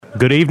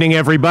Good evening,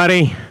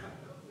 everybody.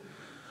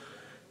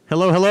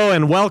 Hello, hello,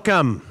 and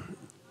welcome.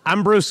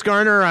 I'm Bruce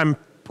Garner. I'm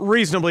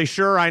reasonably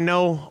sure I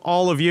know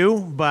all of you,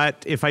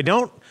 but if I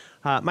don't,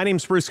 my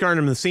name's Bruce Garner.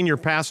 I'm the senior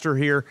pastor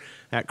here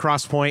at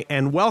Crosspoint,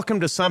 and welcome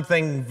to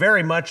something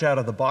very much out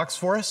of the box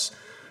for us.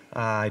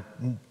 I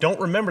don't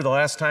remember the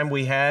last time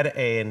we had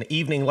an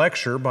evening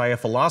lecture by a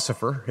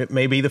philosopher. It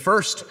may be the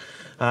first,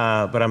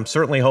 but I'm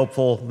certainly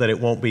hopeful that it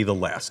won't be the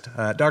last.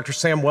 Dr.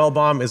 Sam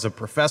Wellbaum is a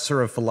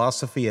professor of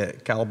philosophy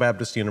at Cal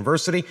Baptist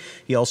University.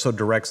 He also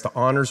directs the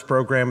honors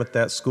program at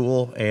that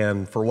school,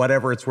 and for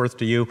whatever it's worth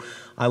to you,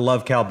 I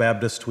love Cal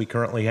Baptist. We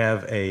currently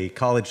have a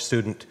college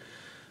student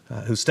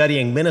who's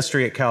studying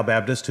ministry at Cal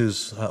Baptist,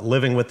 who's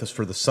living with us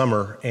for the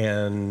summer.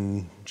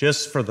 And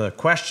just for the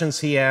questions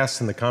he asks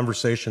and the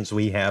conversations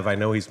we have, I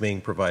know he's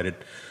being provided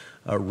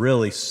a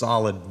really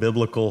solid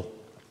biblical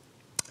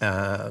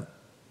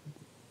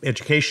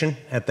education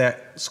at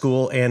that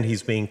school, and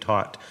he's being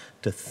taught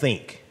to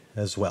think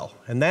as well.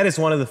 And that is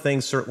one of the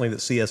things certainly that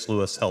C.S.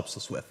 Lewis helps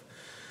us with.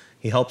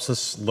 He helps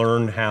us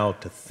learn how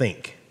to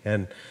think.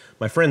 And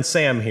my friend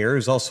Sam here,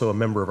 who's also a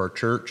member of our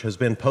church, has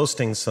been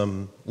posting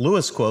some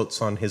Lewis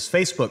quotes on his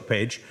Facebook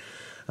page.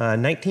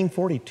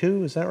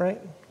 1942, is that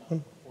right?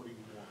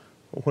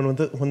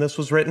 When this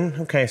was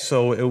written? Okay,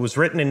 so it was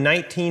written in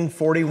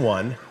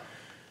 1941,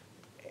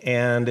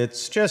 and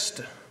it's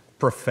just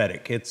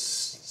prophetic. It's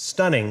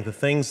stunning, the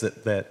things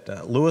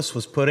that Lewis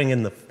was putting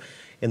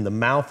in the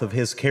mouth of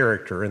his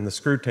character in the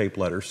Screwtape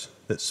Letters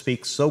that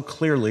speak so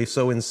clearly,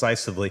 so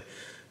incisively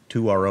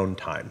to our own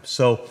time.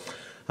 So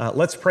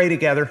let's pray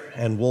together,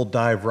 and we'll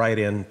dive right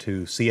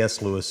into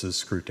C.S.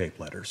 Lewis's Screwtape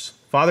Letters.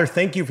 Father,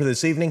 thank you for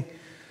this evening.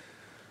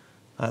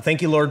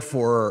 Thank you, Lord,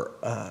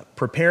 for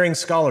preparing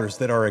scholars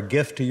that are a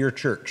gift to your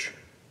church.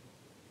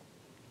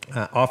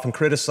 Often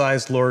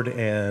criticized, Lord,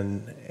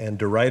 and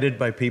derided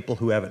by people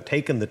who haven't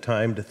taken the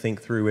time to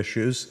think through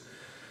issues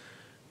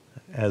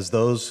as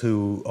those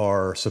who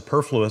are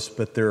superfluous,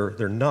 but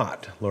they're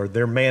not, Lord.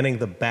 They're manning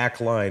the back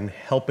line,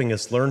 helping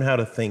us learn how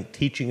to think,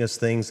 teaching us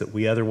things that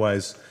we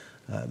otherwise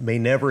may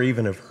never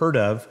even have heard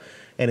of,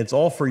 and it's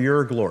all for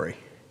your glory.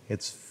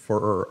 It's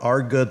for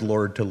our good,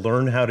 Lord, to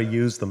learn how to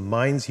use the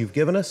minds you've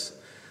given us,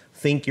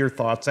 think your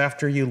thoughts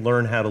after you,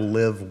 learn how to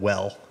live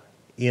well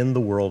in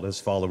the world as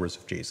followers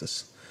of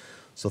Jesus.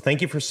 So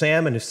thank you for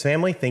Sam and his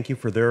family. Thank you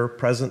for their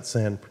presence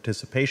and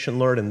participation,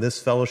 Lord, in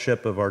this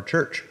fellowship of our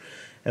church,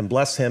 and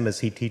bless him as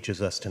he teaches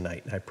us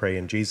tonight. I pray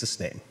in Jesus'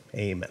 name,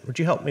 amen. Would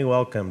you help me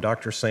welcome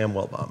Dr. Sam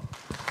Wellbaum?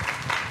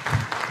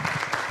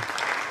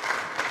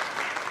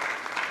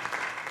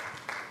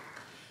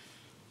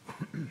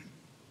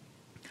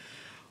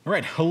 All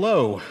right,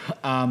 hello.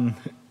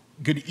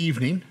 Good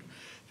evening.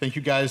 Thank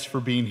you guys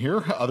for being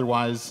here.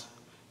 Otherwise,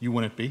 you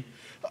wouldn't be.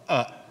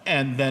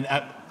 And then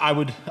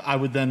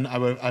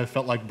I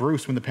felt like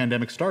Bruce when the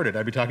pandemic started.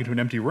 I'd be talking to an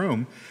empty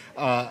room,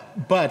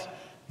 but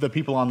the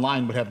people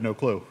online would have no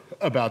clue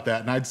about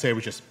that, and I'd say it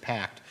was just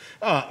packed.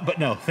 But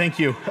no, thank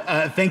you.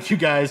 Thank you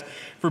guys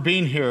for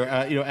being here.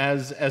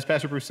 As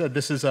Pastor Bruce said,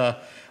 this is a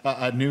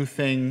new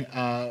thing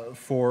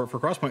for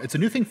Crosspoint. It's a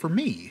new thing for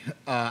me.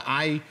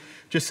 I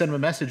just sent him a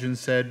message and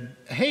said,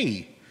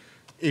 hey,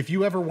 if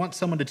you ever want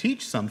someone to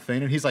teach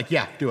something, and he's like,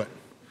 yeah, do it.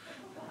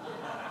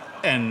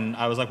 And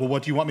I was like, well,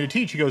 what do you want me to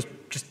teach? He goes,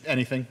 just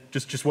anything.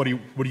 Just what do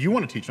you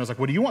want to teach? And I was like,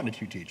 what do you want me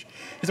to teach?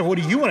 He said, what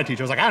do you want to teach?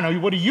 I was like, I don't know.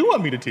 What do you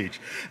want me to teach?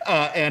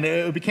 And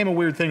it became a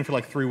weird thing for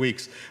like 3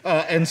 weeks.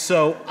 And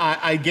so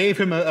I gave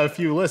him a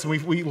few lists.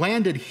 And we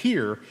landed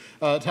here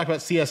to talk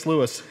about C.S.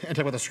 Lewis and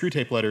talk about the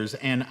Screwtape Letters.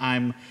 And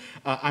I'm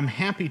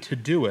happy to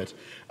do it.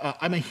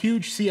 I'm a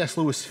huge C.S.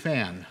 Lewis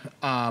fan.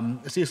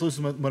 C.S. Lewis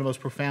is one of the most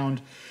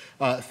profound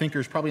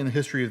thinkers probably in the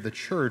history of the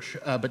church,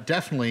 but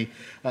definitely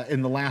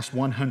in the last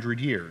 100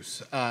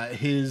 years.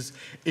 His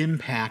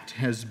impact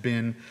has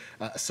been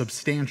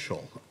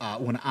substantial.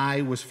 When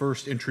I was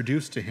first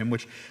introduced to him,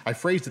 which I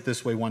phrased it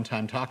this way one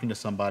time talking to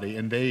somebody,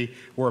 and they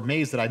were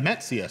amazed that I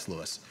met C.S.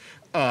 Lewis.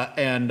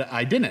 And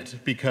I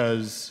didn't,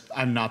 because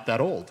I'm not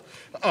that old.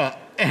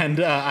 And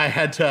I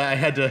had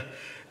to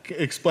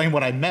explain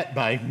what I meant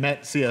by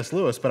met C.S.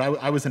 Lewis, but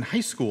I was in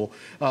high school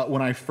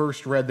when I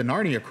first read the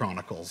Narnia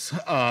Chronicles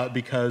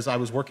because I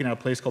was working at a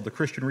place called the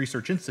Christian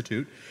Research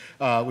Institute,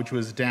 which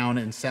was down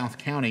in South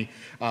County,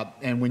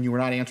 and when you were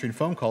not answering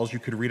phone calls, you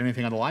could read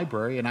anything on the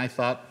library, and I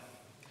thought,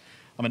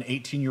 I'm an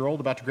 18-year-old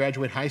about to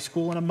graduate high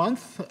school in a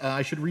month.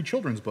 I should read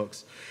children's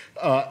books.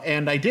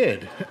 And I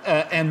did.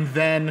 And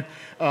then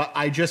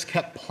I just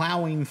kept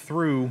plowing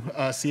through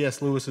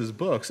C.S. Lewis's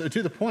books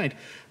to the point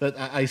that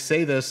I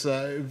say this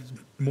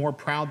more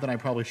proud than I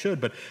probably should,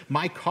 but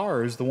my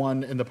car is the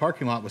one in the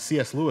parking lot with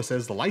C.S. Lewis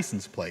as the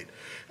license plate.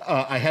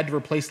 I had to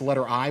replace the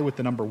letter I with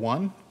the number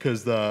 1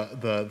 because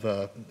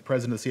the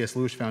president of the C.S.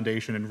 Lewis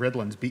Foundation in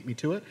Redlands beat me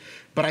to it.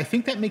 But I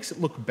think that makes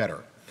it look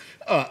better.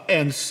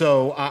 And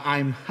so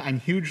I'm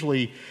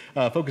hugely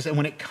focused. And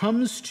when it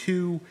comes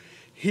to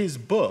his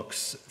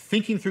books,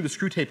 thinking through the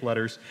Screwtape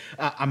Letters,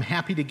 I'm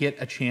happy to get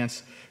a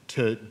chance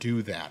to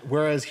do that.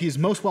 Whereas he's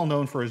most well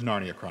known for his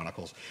Narnia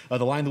Chronicles.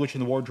 The Lion, the Witch,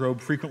 and the Wardrobe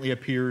frequently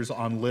appears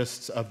on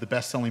lists of the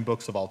best-selling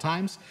books of all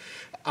times.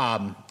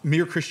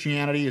 Mere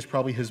Christianity is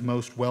probably his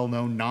most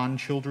well-known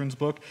non-children's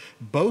book.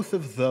 Both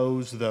of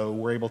those, though,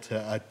 were able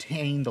to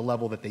attain the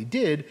level that they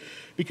did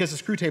because the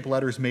Screwtape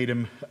Letters made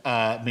him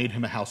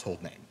a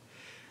household name.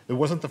 It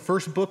wasn't the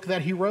first book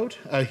that he wrote.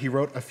 He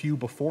wrote a few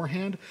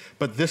beforehand,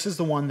 but this is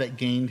the one that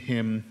gained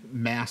him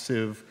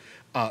massive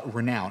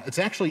renown. It's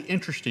actually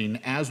interesting,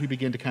 as we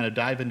begin to kind of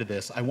dive into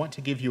this, I want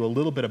to give you a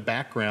little bit of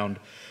background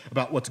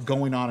about what's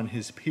going on in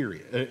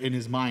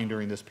his mind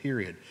during this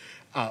period.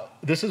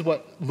 This is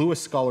what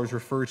Lewis scholars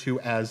refer to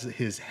as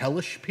his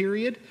hellish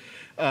period,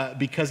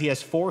 because he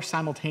has 4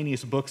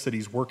 simultaneous books that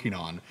he's working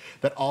on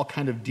that all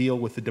kind of deal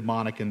with the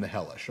demonic and the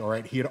hellish, all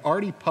right? He had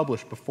already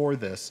published before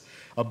this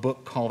a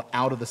book called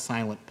Out of the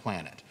Silent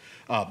Planet.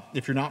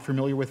 If you're not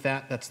familiar with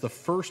that, that's the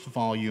first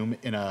volume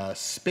in a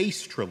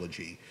space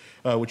trilogy,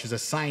 which is a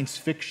science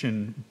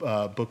fiction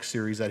book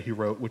series that he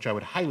wrote, which I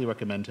would highly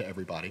recommend to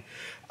everybody,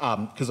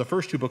 because the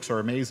first 2 books are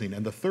amazing,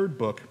 and the third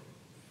book,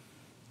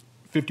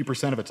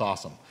 50% of it's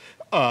awesome,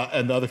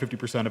 and the other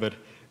 50% of it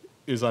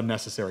is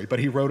unnecessary. But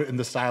he wrote it in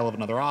the style of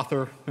another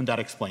author, and that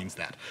explains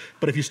that.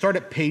 But if you start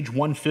at page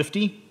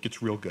 150, it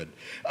gets real good.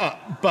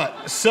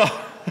 But so,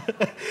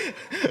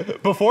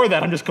 before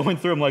that, I'm just going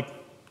through, I'm like,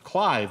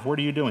 Clive, what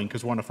are you doing?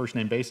 Because we're on a first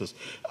name basis.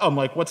 I'm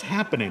like, what's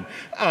happening?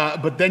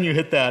 But then you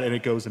hit that, and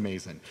it goes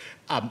amazing.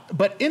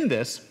 But in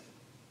this,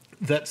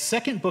 that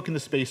second book in the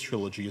space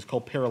trilogy is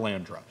called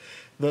Paralandra.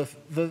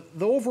 The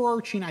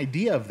overarching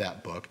idea of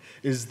that book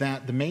is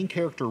that the main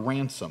character,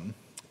 Ransom,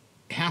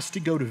 has to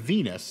go to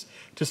Venus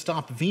to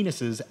stop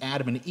Venus's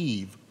Adam and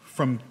Eve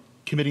from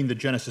committing the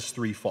Genesis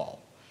 3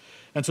 fall.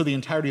 And so the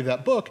entirety of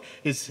that book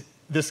is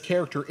this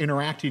character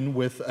interacting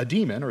with a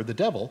demon, or the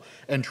devil,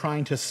 and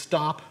trying to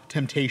stop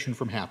temptation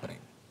from happening.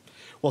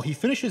 Well, he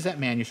finishes that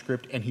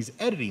manuscript, and he's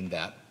editing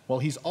that, while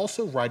he's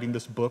also writing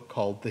this book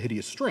called The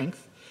Hideous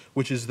Strength,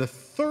 which is the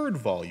third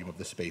volume of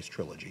the space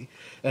trilogy.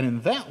 And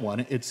in that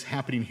one, it's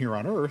happening here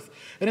on Earth,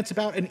 and it's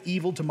about an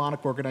evil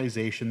demonic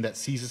organization that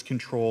seizes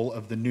control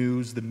of the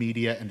news, the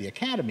media, and the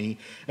academy,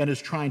 and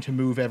is trying to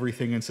move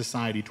everything in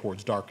society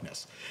towards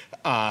darkness.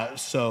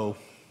 So,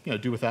 you know,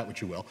 do with that what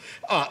you will.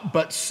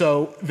 But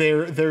so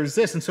there's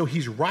this, and so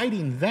he's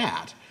writing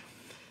that.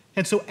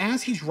 And so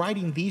as he's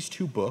writing these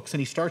 2 books,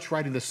 and he starts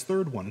writing this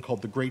third one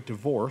called The Great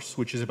Divorce,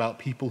 which is about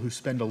people who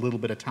spend a little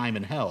bit of time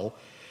in hell,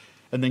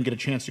 and then get a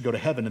chance to go to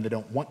heaven and they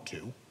don't want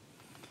to.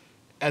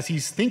 As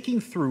he's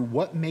thinking through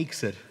what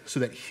makes it so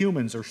that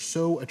humans are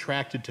so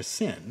attracted to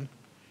sin,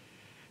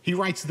 he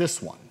writes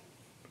this one,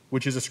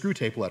 which is a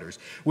Screwtape Letters,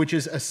 which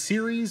is a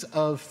series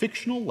of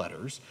fictional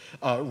letters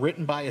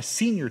written by a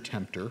senior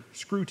tempter,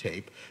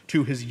 Screwtape,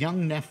 to his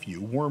young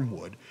nephew,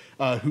 Wormwood,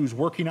 who's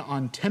working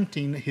on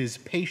tempting his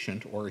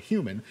patient, or a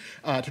human,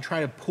 to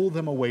try to pull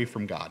them away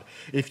from God.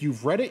 If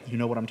you've read it, you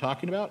know what I'm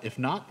talking about. If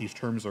not, these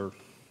terms are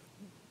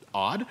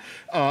odd,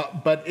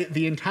 but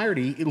the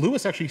entirety,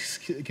 Lewis actually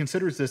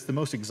considers this the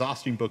most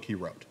exhausting book he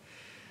wrote.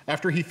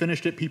 After he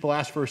finished it, people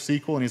asked for a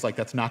sequel, and he's like,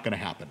 that's not going to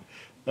happen.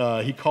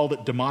 He called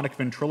it demonic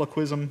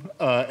ventriloquism,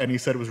 and he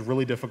said it was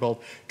really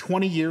difficult.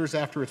 20 years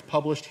after it's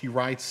published, he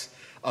writes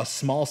a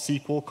small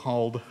sequel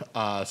called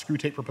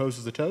Screwtape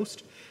Proposes a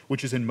Toast,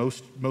 which is in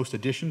most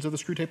editions of the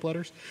Screwtape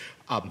Letters.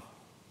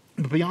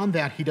 But beyond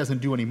that, he doesn't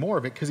do any more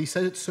of it because he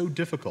said it's so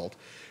difficult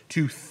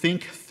to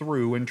think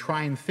through and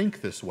try and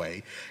think this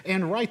way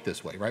and write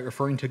this way, right?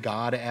 Referring to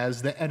God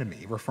as the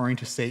enemy, referring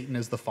to Satan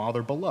as the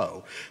father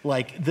below.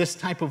 Like, this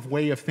type of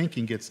way of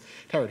thinking gets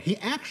tired. He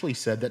actually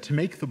said that to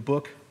make the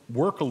book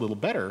work a little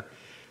better,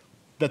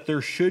 that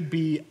there should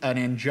be an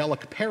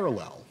angelic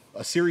parallel,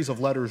 a series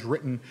of letters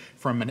written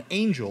from an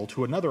angel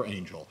to another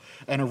angel.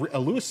 And a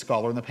Lewis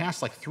scholar in the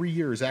past 3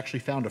 years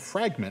actually found a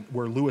fragment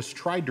where Lewis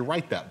tried to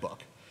write that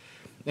book.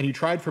 And he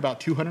tried for about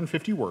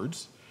 250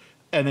 words,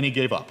 and then he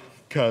gave up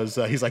because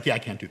he's like, yeah, I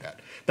can't do that.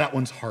 That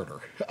one's harder.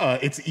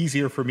 It's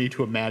easier for me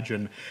to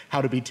imagine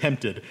how to be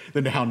tempted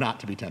than how not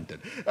to be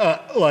tempted.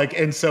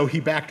 And so he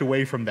backed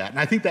away from that. And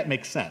I think that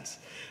makes sense.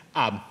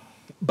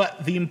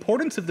 But the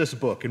importance of this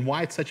book and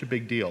why it's such a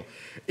big deal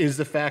is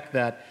the fact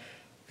that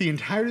the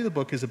entirety of the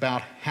book is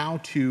about how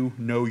to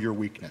know your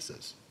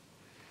weaknesses.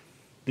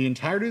 The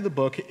entirety of the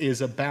book is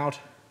about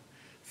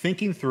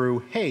thinking through,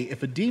 hey,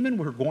 if a demon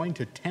were going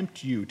to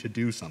tempt you to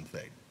do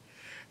something,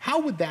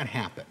 how would that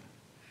happen?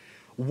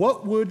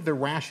 What would the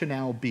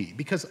rationale be?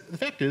 Because the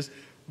fact is,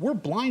 we're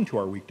blind to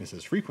our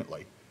weaknesses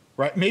frequently,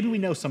 right? Maybe we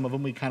know some of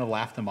them, we kind of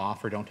laugh them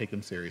off or don't take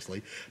them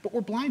seriously, but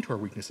we're blind to our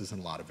weaknesses in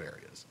a lot of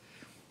areas.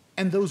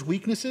 And those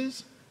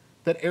weaknesses,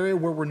 that area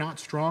where we're not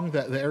strong,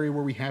 the area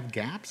where we have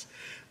gaps,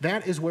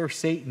 that is where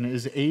Satan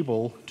is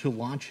able to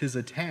launch his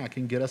attack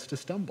and get us to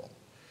stumble,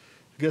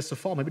 to get us to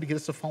fall, maybe to get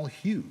us to fall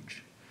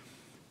huge,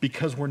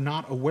 because we're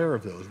not aware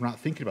of those, we're not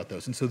thinking about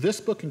those. And so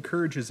this book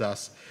encourages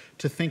us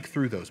to think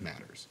through those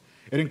matters.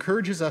 It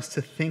encourages us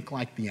to think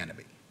like the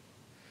enemy.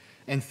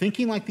 And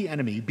thinking like the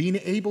enemy, being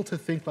able to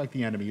think like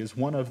the enemy, is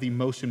one of the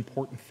most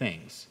important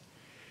things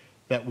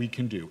that we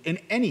can do in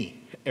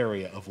any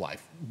area of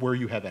life where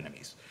you have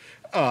enemies.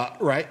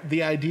 Right?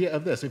 The idea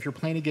of this, if you're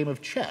playing a game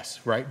of chess,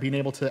 right, being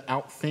able to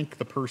outthink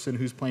the person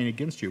who's playing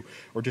against you,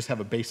 or just have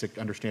a basic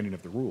understanding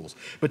of the rules,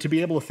 but to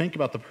be able to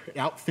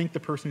outthink the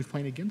person who's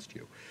playing against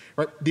you,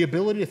 right? The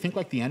ability to think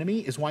like the enemy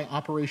is why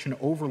Operation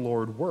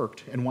Overlord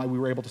worked and why we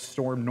were able to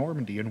storm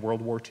Normandy in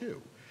World War II.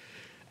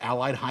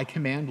 Allied High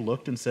Command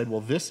looked and said,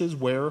 well, this is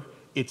where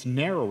it's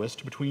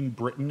narrowest between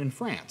Britain and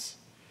France.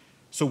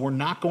 So we're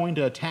not going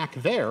to attack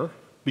there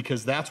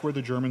because that's where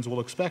the Germans will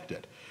expect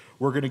it.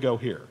 We're going to go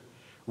here.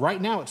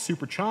 Right now it's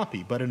super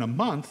choppy, but in a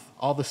month,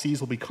 all the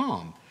seas will be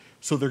calm.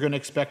 So they're going to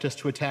expect us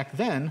to attack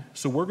then,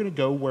 so we're going to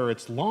go where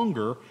it's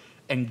longer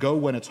and go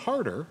when it's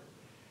harder,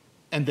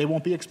 and they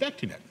won't be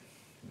expecting it.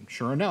 And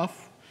sure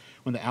enough,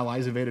 when the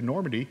Allies invaded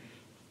Normandy,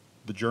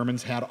 the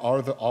Germans had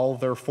all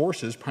their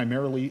forces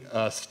primarily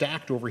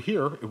stacked over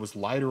here. It was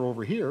lighter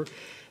over here.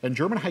 And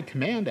German High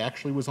Command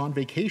actually was on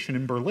vacation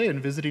in Berlin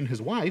visiting his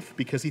wife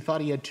because he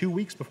thought he had 2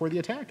 weeks before the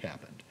attack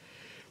happened.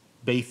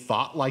 They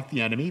thought like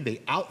the enemy, they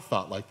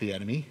outthought like the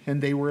enemy,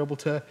 and they were able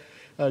to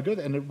go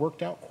there, and it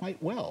worked out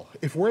quite well.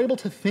 If we're able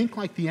to think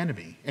like the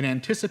enemy and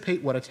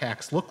anticipate what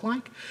attacks look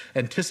like,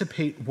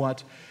 anticipate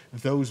what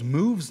those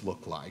moves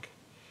look like,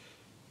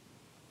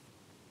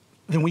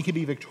 then we can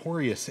be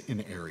victorious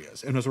in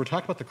areas. And as we're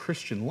talking about the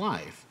Christian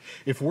life,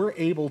 if we're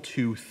able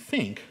to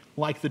think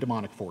like the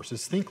demonic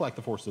forces, think like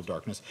the forces of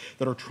darkness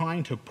that are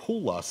trying to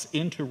pull us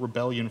into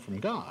rebellion from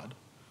God,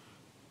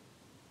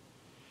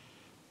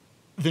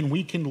 then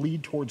we can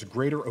lead towards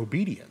greater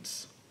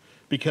obedience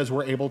because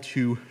we're able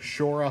to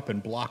shore up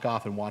and block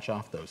off and watch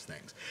off those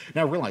things.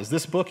 Now realize,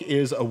 this book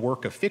is a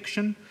work of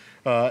fiction.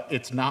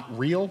 It's not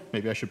real.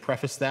 Maybe I should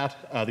preface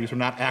that. These are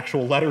not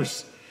actual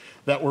letters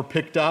that were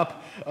picked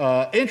up.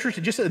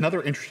 Interesting, just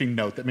another interesting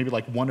note that maybe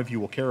like one of you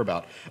will care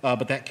about,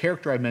 but that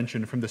character I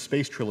mentioned from the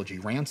Space Trilogy,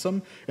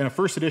 Ransom, in a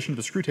first edition of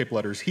the Screwtape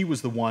Letters, he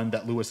was the one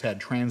that Lewis had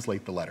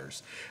translate the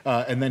letters,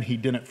 and then he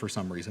didn't for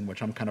some reason,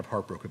 which I'm kind of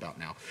heartbroken about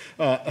now.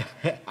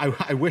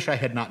 I wish I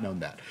had not known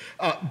that.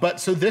 But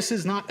so this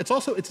is not,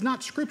 it's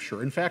not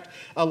scripture. In fact,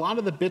 a lot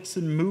of the bits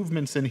and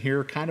movements in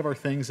here kind of are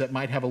things that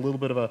might have a little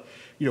bit of a,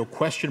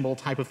 questionable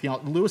type of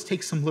theology. Lewis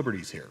takes some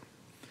liberties here.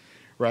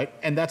 Right?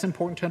 And that's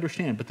important to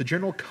understand, but the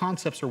general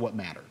concepts are what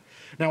matter.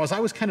 Now, as I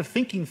was kind of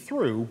thinking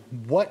through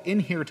what in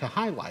here to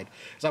highlight,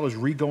 as I was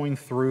re-going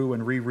through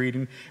and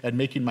rereading and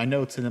making my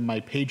notes, and then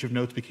my page of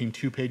notes became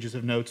 2 pages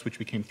of notes, which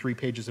became 3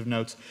 pages of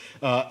notes,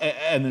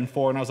 and then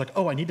 4, and I was like,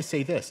 oh, I need to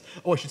say this.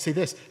 Oh, I should say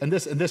this, and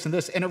this, and this, and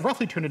this, and it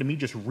roughly turned into me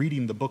just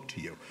reading the book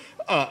to you,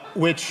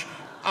 which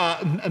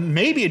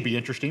maybe it'd be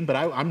interesting, but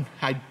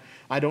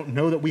I don't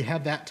know that we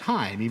have that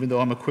time, even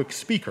though I'm a quick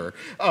speaker,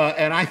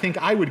 and I think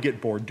I would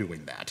get bored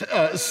doing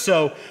that.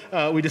 So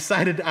I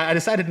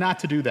decided not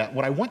to do that.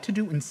 What I want to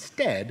do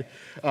instead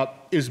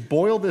is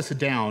boil this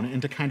down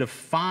into kind of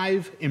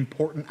 5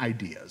 important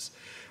ideas.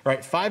 All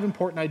right, 5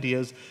 important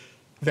ideas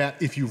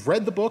that if you've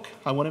read the book,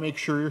 I want to make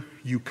sure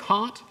you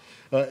caught.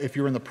 If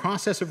you're in the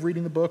process of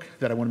reading the book,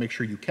 that I want to make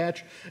sure you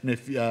catch. And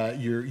if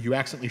you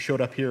accidentally showed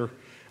up here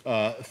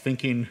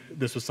thinking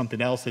this was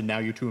something else and now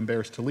you're too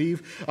embarrassed to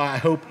leave, I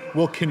hope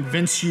will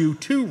convince you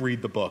to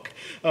read the book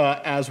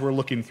as we're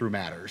looking through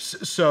matters.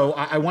 So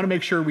I want to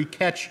make sure we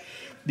catch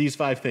these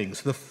 5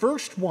 things. The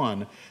first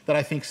one that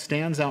I think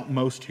stands out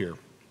most here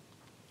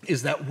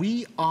is that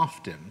we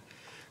often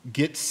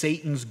get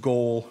Satan's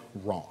goal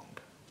wrong.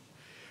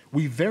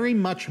 We very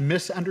much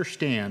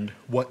misunderstand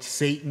what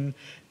Satan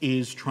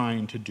is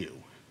trying to do.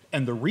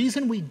 And the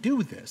reason we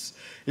do this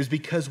is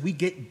because we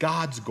get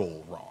God's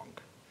goal wrong.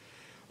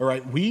 All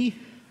right, we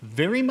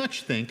very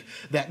much think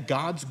that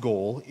God's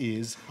goal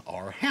is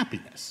our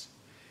happiness,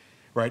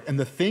 right? And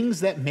the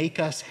things that make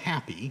us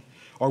happy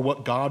are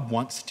what God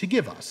wants to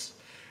give us,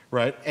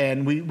 right?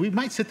 And we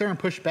might sit there and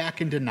push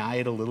back and deny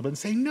it a little bit and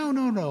say, no,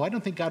 I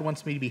don't think God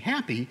wants me to be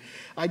happy.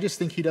 I just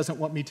think he doesn't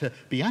want me to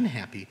be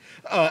unhappy.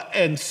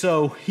 And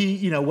so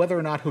he, whether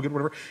or not he'll get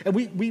whatever. And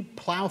we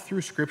plow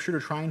through Scripture to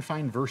try and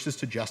find verses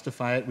to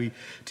justify it. We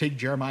take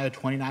Jeremiah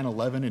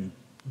 29:11 and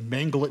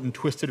mangle it and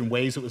twist it in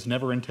ways it was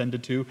never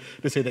intended to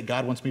say that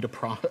God wants me to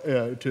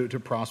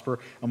prosper.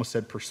 I almost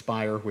said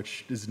perspire,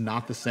 which is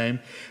not the same,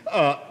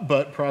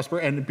 but prosper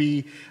and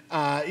be,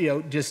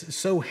 just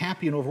so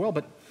happy and overwhelmed.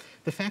 But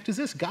the fact is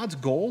this, God's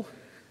goal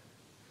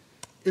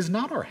is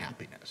not our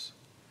happiness.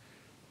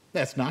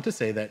 That's not to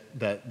say that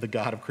the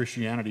God of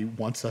Christianity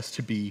wants us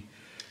to be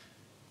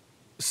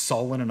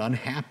sullen and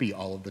unhappy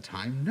all of the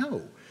time.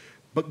 No.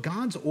 But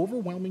God's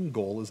overwhelming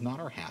goal is not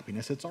our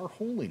happiness, it's our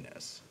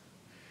holiness.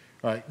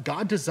 Right?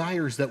 God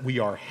desires that we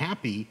are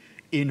happy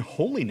in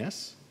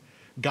holiness.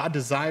 God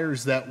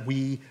desires that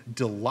we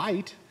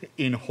delight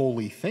in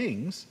holy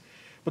things.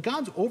 But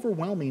God's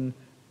overwhelming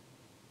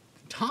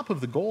top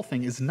of the goal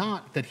thing is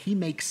not that he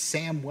makes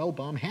Sam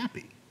Wellbaum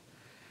happy.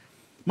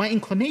 My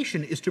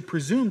inclination is to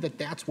presume that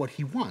that's what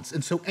he wants.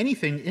 And so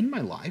anything in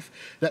my life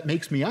that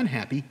makes me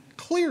unhappy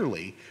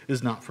clearly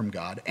is not from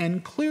God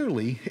and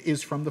clearly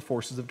is from the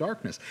forces of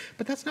darkness.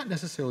 But that's not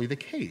necessarily the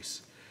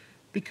case.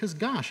 Because,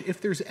 gosh, if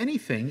there's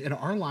anything in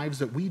our lives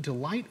that we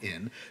delight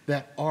in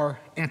that are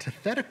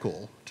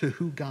antithetical to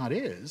who God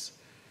is,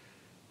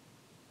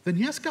 then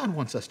yes, God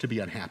wants us to be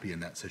unhappy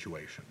in that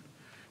situation.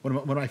 One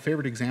of my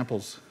favorite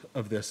examples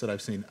of this that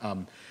I've seen,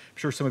 I'm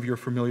sure some of you are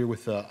familiar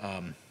with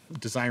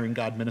Desiring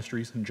God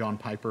Ministries and John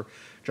Piper.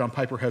 John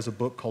Piper has a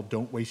book called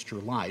Don't Waste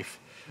Your Life,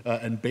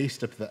 and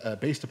based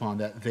upon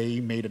that, they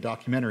made a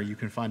documentary you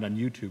can find on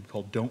YouTube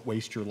called Don't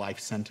Waste Your Life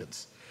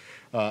Sentence.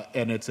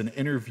 And it's an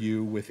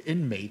interview with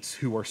inmates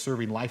who are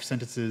serving life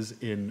sentences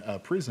in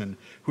prison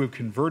who have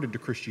converted to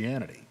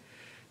Christianity.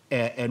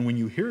 And when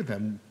you hear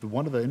them,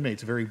 one of the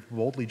inmates very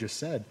boldly just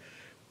said,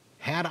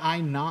 had I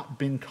not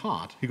been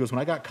caught, he goes, when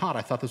I got caught,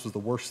 I thought this was the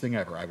worst thing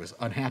ever. I was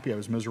unhappy, I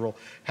was miserable.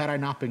 Had I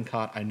not been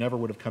caught, I never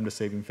would have come to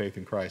saving faith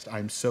in Christ.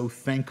 I'm so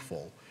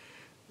thankful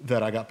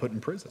that I got put in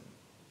prison.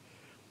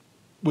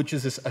 Which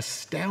is this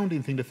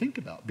astounding thing to think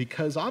about,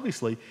 because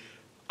obviously,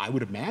 I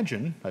would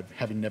imagine,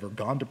 having never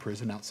gone to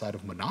prison outside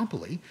of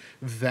Monopoly,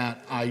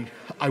 that I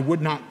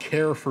would not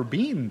care for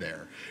being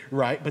there,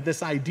 right? But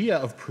this idea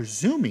of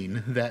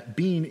presuming that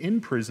being in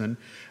prison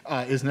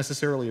is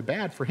necessarily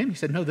bad for him, he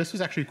said, no, this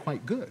was actually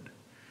quite good.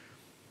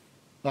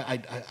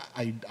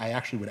 I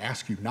actually would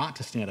ask you not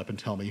to stand up and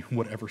tell me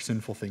whatever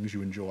sinful things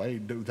you enjoy.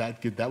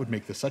 That would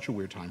make this such a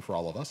weird time for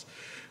all of us.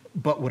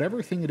 But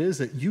whatever thing it is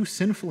that you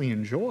sinfully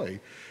enjoy,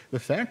 the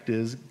fact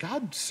is,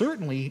 God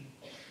certainly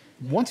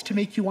wants to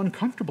make you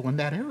uncomfortable in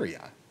that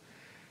area,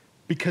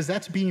 because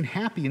that's being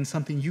happy in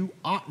something you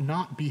ought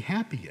not be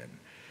happy in.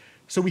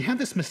 So we have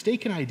this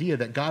mistaken idea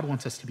that God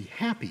wants us to be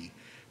happy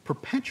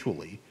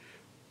perpetually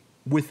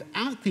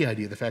without the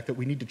idea of the fact that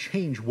we need to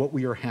change what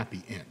we are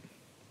happy in.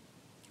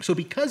 So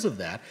because of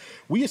that,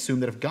 we assume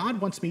that if God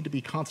wants me to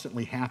be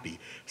constantly happy,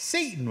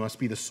 Satan must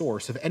be the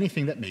source of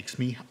anything that makes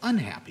me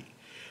unhappy,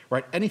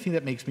 right? Anything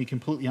that makes me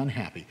completely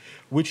unhappy,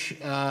 which,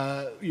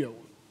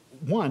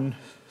 one,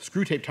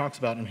 Screwtape talks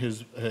about in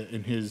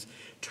his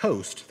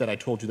Toast that I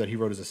told you that he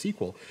wrote as a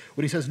sequel,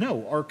 when he says,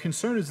 no, our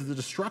concern is the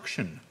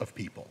destruction of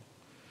people.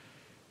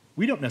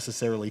 We don't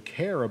necessarily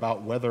care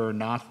about whether or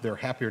not they're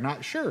happy or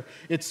not. Sure,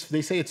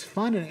 they say it's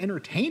fun and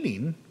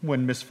entertaining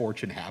when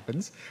misfortune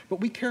happens,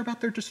 but we care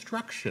about their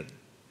destruction.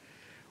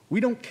 We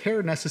don't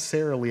care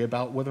necessarily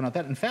about whether or not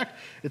that. In fact,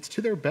 it's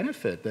to their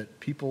benefit that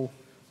people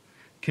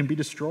can be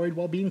destroyed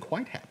while being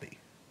quite happy.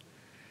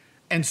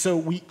 And so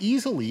we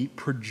easily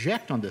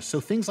project on this. So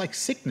things like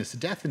sickness,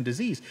 death, and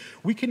disease,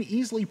 we can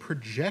easily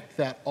project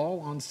that all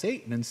on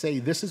Satan and say,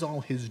 this is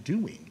all his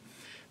doing.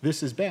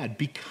 This is bad,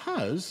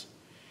 because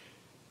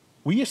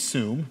we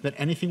assume that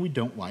anything we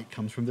don't like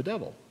comes from the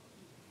devil.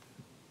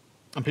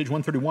 On page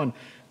 131,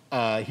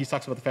 he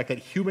talks about the fact that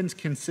humans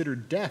consider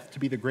death to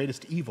be the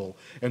greatest evil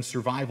and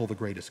survival the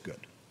greatest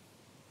good.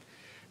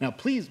 Now,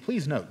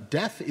 please note,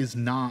 death is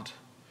not...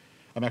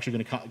 I'm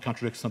actually going to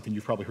contradict something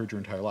you've probably heard your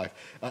entire life.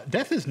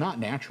 Death is not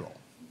natural.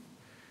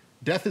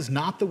 Death is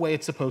not the way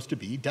it's supposed to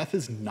be. Death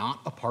is not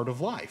a part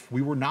of life.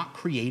 We were not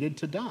created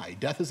to die.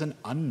 Death is an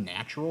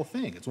unnatural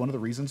thing. It's one of the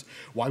reasons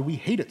why we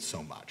hate it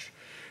so much,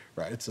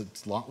 right? It's a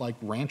lot like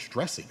ranch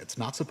dressing. It's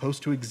not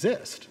supposed to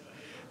exist.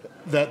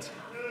 All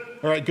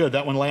right, good.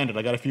 That one landed.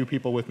 I got a few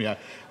people with me.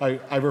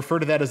 I refer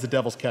to that as the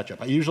devil's ketchup.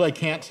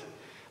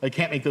 I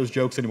can't make those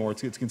jokes anymore.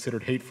 It's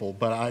considered hateful,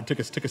 but I took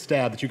a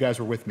stab that you guys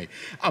were with me.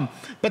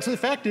 But so the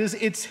fact is,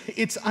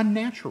 it's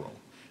unnatural.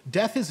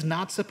 Death is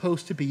not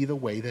supposed to be the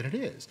way that it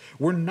is.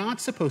 We're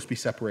not supposed to be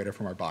separated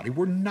from our body.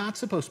 We're not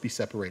supposed to be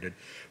separated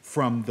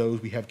from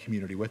those we have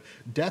community with.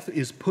 Death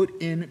is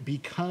put in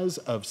because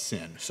of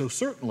sin. So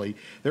certainly,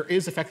 there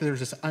is the fact that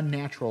there's this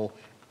unnatural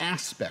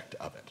aspect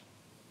of it.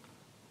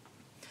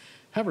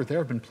 However, there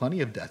have been plenty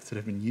of deaths that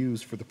have been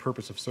used for the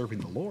purpose of serving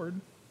the Lord.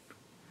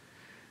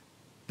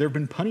 There have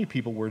been plenty of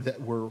people where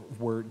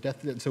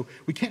death, so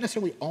we can't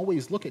necessarily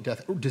always look at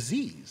death or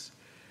disease.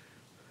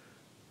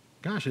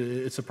 Gosh,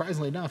 it's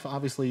surprisingly enough,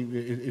 obviously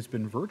it's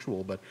been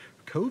virtual, but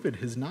COVID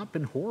has not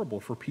been horrible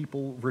for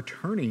people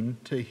returning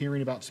to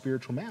hearing about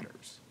spiritual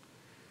matters.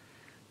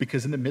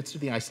 Because in the midst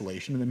of the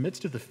isolation, in the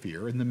midst of the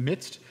fear, in the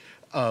midst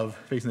of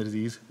facing the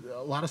disease,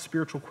 a lot of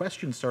spiritual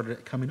questions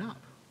started coming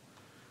up.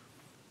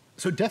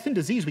 So death and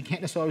disease, we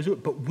can't necessarily always do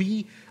it, but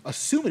we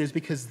assume it is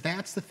because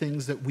that's the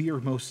things that we are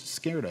most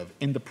scared of.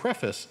 In the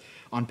preface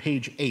on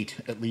page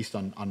 8, at least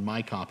on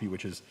my copy,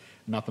 which is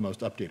not the most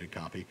updated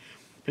copy,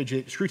 page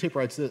 8, Screwtape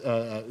writes,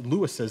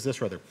 Lewis says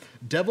this rather,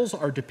 devils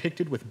are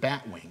depicted with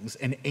bat wings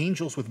and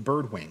angels with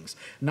bird wings,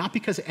 not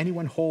because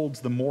anyone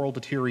holds the moral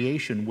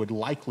deterioration would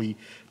likely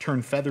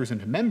turn feathers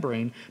into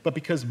membrane, but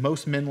because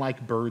most men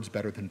like birds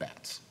better than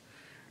bats.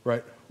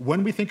 Right?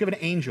 When we think of an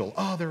angel,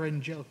 oh, they're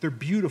angelic, they're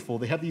beautiful,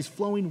 they have these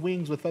flowing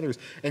wings with feathers,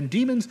 and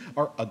demons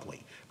are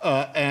ugly,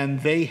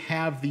 and they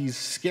have these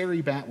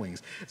scary bat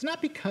wings. It's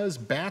not because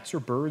bats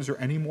or birds are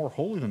any more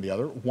holy than the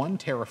other. One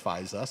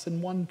terrifies us,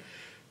 and one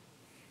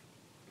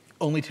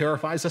only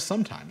terrifies us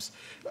sometimes,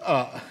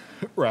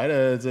 right?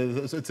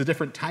 It's a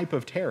different type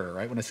of terror,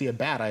 right? When I see a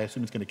bat, I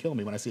assume it's going to kill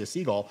me. When I see a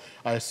seagull,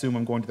 I assume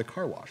I'm going to the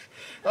car wash,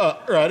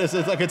 right?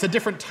 It's a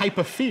different type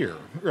of fear,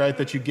 right,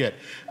 that you get.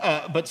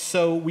 But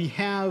so we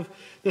have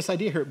this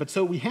idea here. But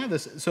so we have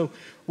this. So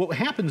what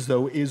happens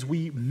though is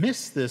we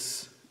miss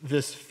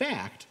this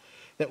fact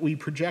that we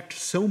project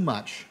so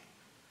much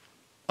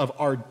of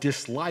our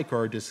dislike or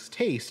our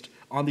distaste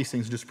on these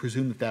things and just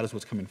presume that that is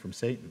what's coming from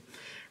Satan,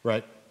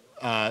 right?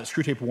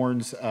 Screwtape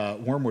warns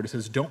Wormwood. It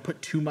says, don't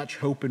put too much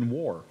hope in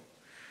war,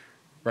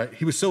 right?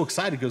 He was so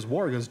excited because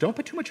war. He goes, don't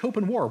put too much hope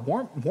in war.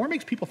 War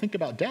makes people think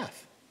about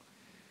death.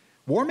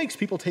 War makes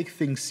people take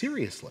things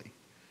seriously.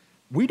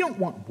 We don't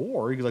want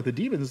war, because like the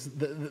demons,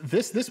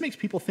 this makes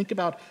people think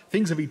about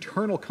things of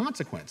eternal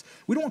consequence.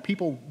 We don't want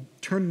people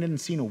turning in and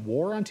seeing a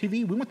war on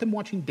TV. We want them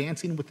watching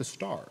Dancing with the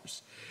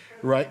Stars,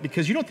 right?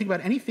 Because you don't think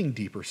about anything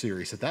deep or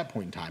serious at that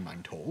point in time,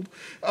 I'm told.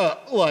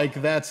 Like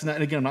that's not,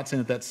 and again, I'm not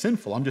saying that that's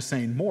sinful. I'm just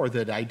saying more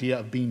that idea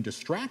of being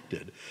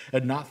distracted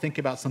and not think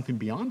about something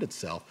beyond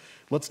itself.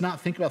 Let's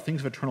not think about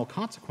things of eternal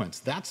consequence.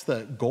 That's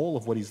the goal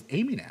of what he's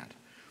aiming at.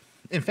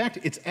 In fact,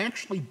 it's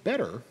actually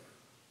better,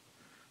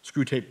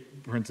 Screwtape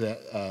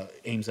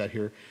aims at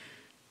here,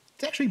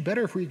 it's actually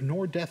better if we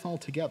ignore death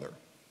altogether.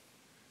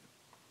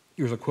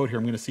 Here's a quote here.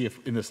 I'm going to see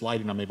if in this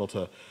lighting I'm able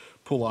to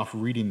pull off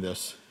reading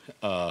this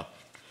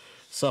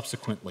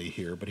subsequently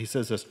here, but he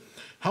says this: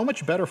 how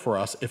much better for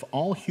us if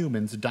all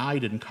humans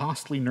died in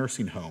costly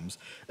nursing homes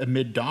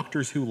amid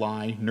doctors who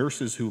lie,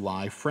 nurses who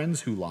lie,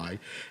 friends who lie,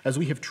 as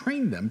we have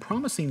trained them,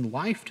 promising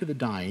life to the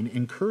dying,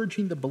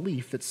 encouraging the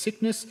belief that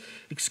sickness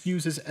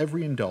excuses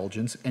every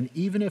indulgence, and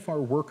even if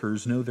our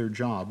workers know their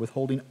job,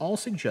 withholding all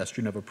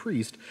suggestion of a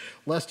priest,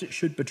 lest it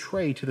should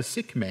betray to the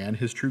sick man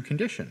his true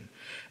condition.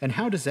 And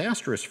how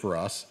disastrous for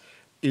us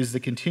is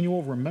the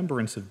continual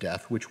remembrance of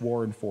death which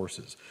war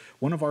enforces.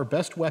 One of our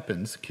best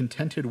weapons,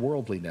 contented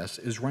worldliness,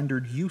 is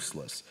rendered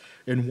useless.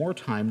 In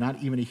wartime,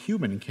 not even a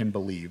human can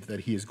believe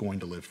that he is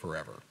going to live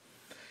forever.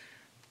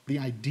 The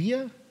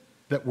idea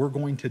that we're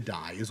going to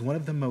die is one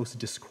of the most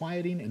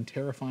disquieting and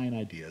terrifying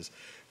ideas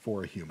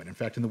for a human. In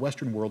fact, in the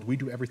Western world, we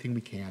do everything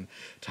we can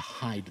to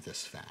hide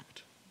this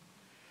fact.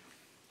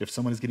 If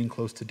someone is getting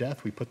close to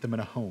death, we put them in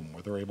a home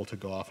where they're able to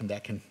go off, and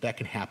that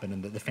can happen,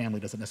 and the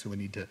family doesn't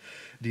necessarily need to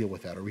deal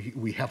with that. Or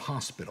we have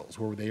hospitals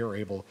where they are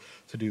able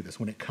to do this.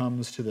 When it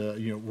comes to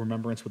the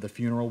remembrance with the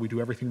funeral, we do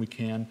everything we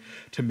can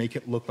to make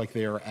it look like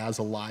they are as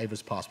alive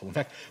as possible. In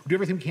fact, we do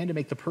everything we can to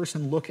make the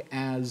person look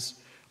as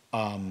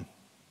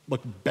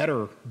look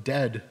better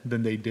dead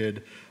than they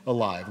did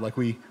alive. Like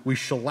we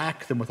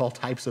shellac them with all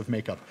types of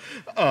makeup,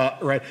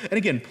 right? And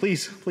again,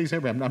 please,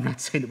 everybody, I'm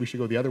not saying that we should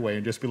go the other way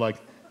and just be like,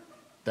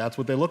 that's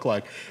what they look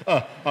like.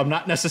 I'm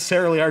not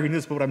necessarily arguing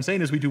this, but what I'm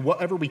saying is we do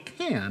whatever we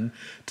can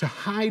to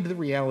hide the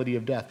reality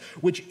of death,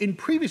 which in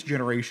previous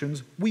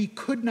generations we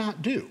could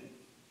not do,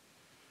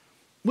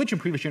 which in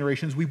previous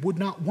generations we would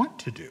not want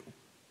to do.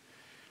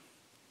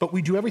 But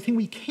we do everything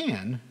we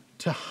can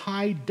to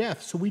hide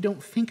death so we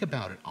don't think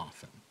about it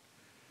often.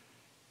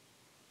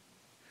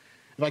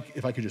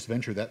 If I could just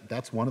venture,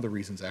 that's one of the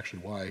reasons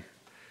actually why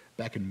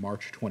back in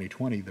March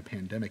 2020 the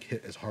pandemic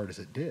hit as hard as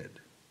it did.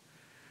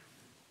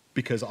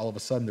 Because all of a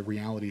sudden the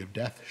reality of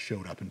death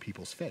showed up in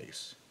people's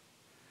face.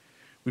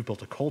 We've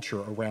built a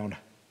culture around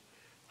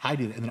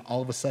hiding it, and then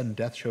all of a sudden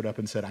death showed up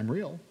and said, I'm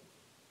real.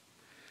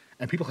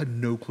 And people had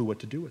no clue what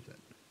to do with it.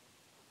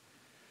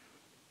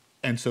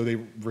 And so they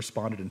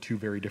responded in two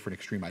very different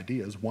extreme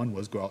ideas. One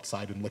was go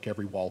outside and lick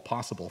every wall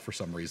possible for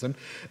some reason,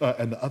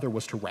 and the other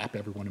was to wrap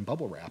everyone in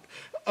bubble wrap.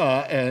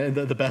 And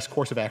the best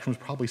course of action was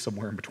probably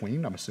somewhere in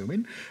between, I'm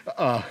assuming,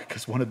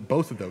 because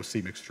both of those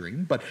seem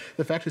extreme. But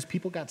the fact is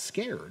people got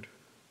scared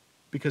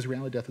because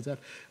reality of death is death.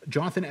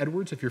 Jonathan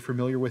Edwards, if you're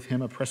familiar with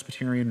him, a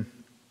Presbyterian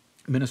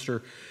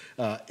minister,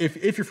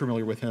 if you're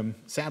familiar with him,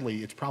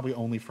 sadly, it's probably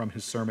only from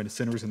his sermon,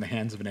 Sinners in the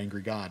Hands of an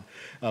Angry God,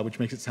 which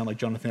makes it sound like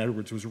Jonathan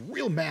Edwards was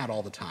real mad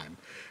all the time,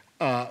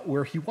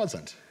 where he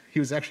wasn't. He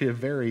was actually a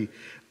very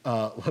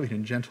loving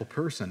and gentle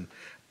person,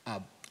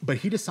 but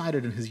he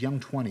decided in his young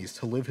 20s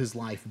to live his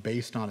life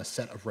based on a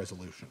set of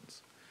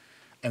resolutions.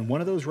 And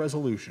one of those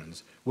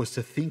resolutions was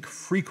to think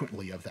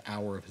frequently of the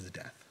hour of his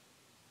death.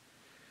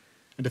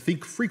 And to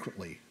think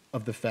frequently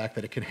of the fact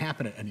that it can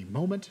happen at any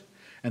moment,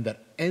 and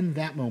that in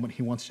that moment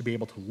he wants to be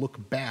able to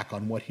look back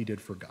on what he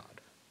did for God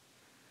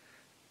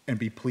and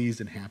be pleased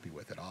and happy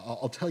with it.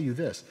 I'll tell you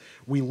this,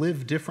 we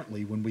live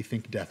differently when we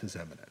think death is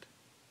imminent.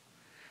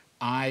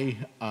 I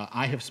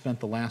have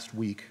spent the last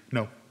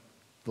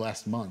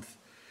month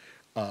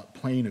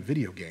playing a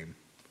video game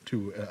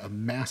to a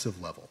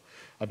massive level.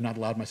 I've not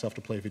allowed myself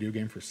to play a video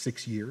game for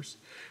 6 years.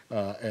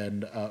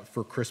 And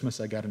for Christmas,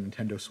 I got a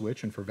Nintendo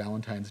Switch, and for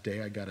Valentine's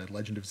Day, I got a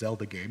Legend of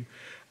Zelda game.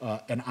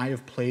 And I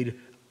have played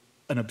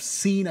an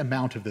obscene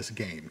amount of this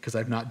game because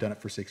I've not done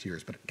it for 6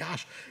 years. But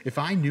gosh, if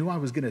I knew I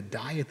was going to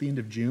die at the end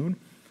of June,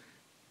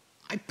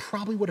 I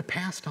probably would have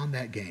passed on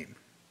that game.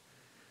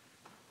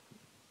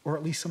 Or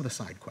at least some of the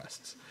side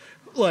quests.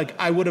 Like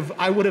I would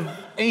have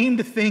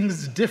aimed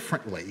things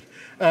differently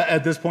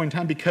at this point in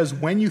time, because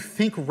when you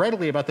think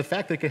readily about the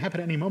fact that it could happen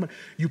at any moment,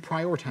 you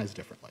prioritize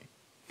differently.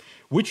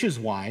 Which is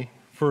why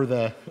for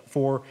the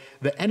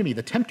enemy,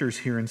 the tempters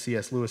here in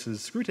C.S. Lewis's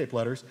Screwtape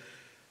Letters,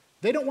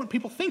 they don't want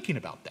people thinking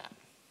about that.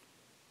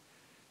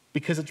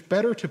 Because it's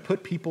better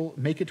to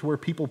make it to where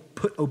people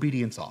put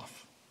obedience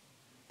off.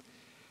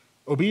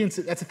 Obedience,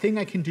 that's a thing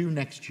I can do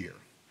next year.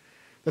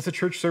 That's a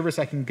church service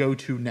I can go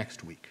to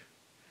next week.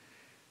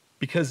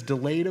 Because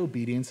delayed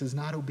obedience is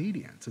not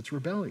obedience, it's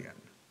rebellion.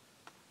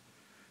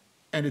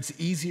 And it's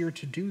easier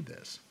to do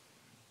this.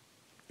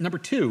 Number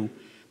two,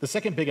 the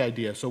second big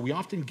idea, so we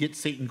often get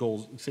Satan's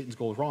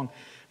goals wrong.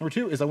 Number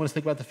two is I want us to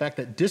think about the fact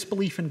that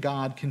disbelief in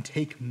God can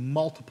take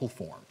multiple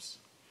forms.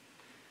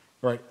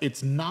 Right?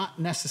 It's not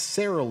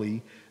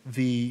necessarily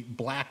the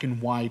black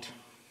and white,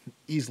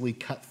 easily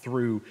cut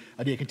through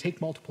idea. It can take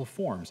multiple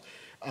forms.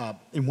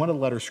 In one of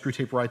the letters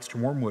Screwtape writes to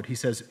Wormwood, he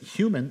says,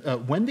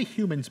 when the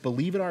humans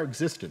believe in our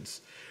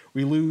existence,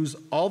 we lose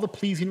all the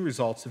pleasing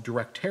results of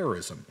direct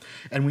terrorism,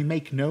 and we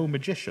make no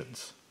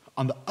magicians.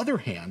 On the other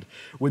hand,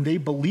 when they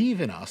believe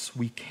in us,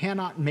 we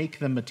cannot make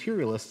them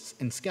materialists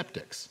and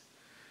skeptics.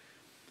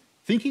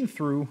 Thinking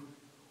through,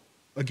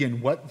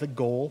 again, what the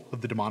goal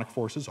of the demonic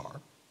forces are,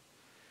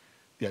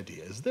 the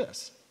idea is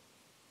this.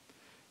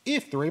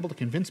 If they're able to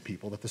convince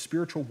people that the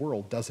spiritual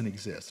world doesn't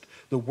exist,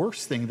 the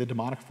worst thing the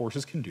demonic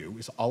forces can do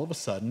is all of a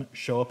sudden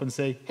show up and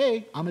say,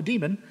 hey, I'm a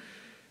demon,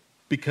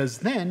 because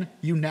then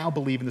you now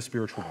believe in the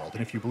spiritual world.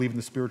 And if you believe in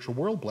the spiritual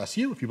world, bless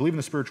you. If you believe in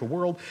the spiritual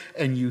world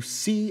and you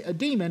see a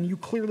demon, you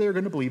clearly are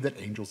going to believe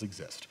that angels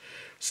exist.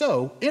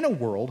 So in a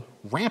world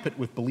rampant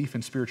with belief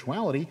in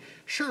spirituality,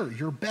 sure,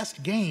 your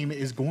best game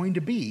is going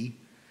to be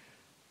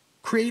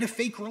create a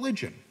fake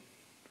religion.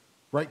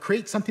 Right?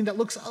 Create something that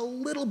looks a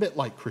little bit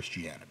like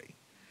Christianity.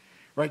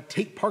 Right?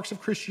 Take parts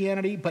of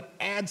Christianity, but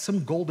add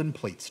some golden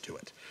plates to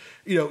it.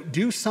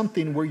 Do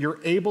something where you're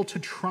able to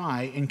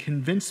try and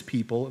convince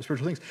people of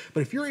spiritual things.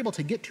 But if you're able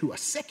to get to a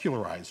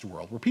secularized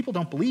world where people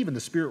don't believe in the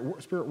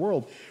spirit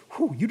world,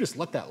 you just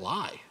let that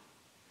lie.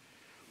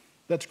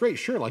 That's great.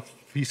 Sure, like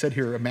he said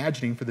here,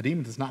 imagining for the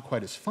demons is not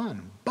quite as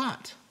fun,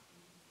 but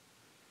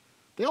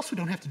they also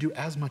don't have to do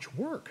as much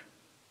work.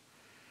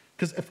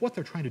 Because if what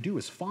they're trying to do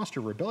is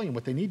foster rebellion,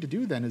 what they need to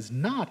do then is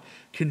not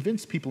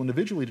convince people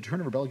individually to turn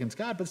and rebel against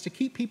God, but it's to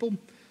keep people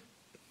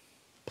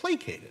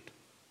placated.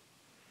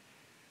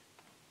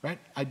 Right?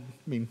 I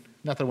mean,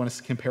 not that I want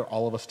to compare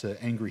all of us to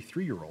angry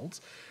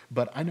 3-year-olds,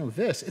 but I know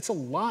this. It's a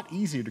lot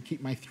easier to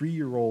keep my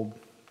 3-year-old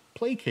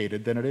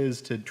placated than it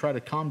is to try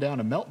to calm down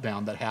a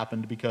meltdown that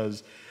happened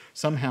because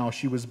somehow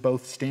she was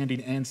both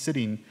standing and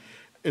sitting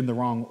in the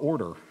wrong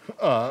order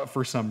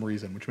for some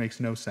reason, which makes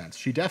no sense.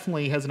 She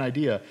definitely has an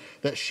idea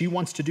that she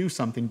wants to do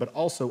something, but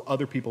also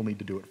other people need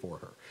to do it for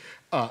her.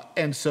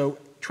 And so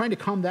trying to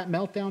calm that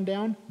meltdown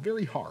down,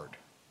 very hard.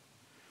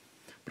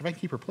 But if I can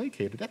keep her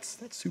placated,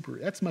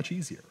 that's much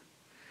easier.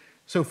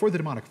 So for the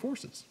demonic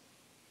forces,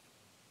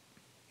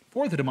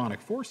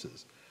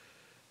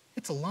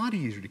 it's a lot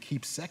easier to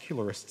keep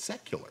secularists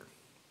secular.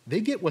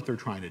 They get what they're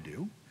trying to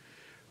do.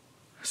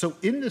 So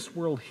in this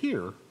world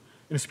here,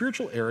 in a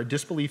spiritual era,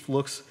 disbelief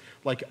looks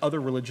like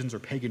other religions or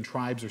pagan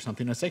tribes or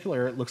something. In a secular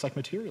era, it looks like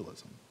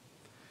materialism.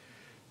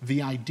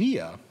 The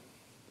idea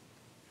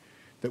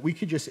that we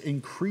could just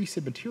increase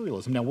in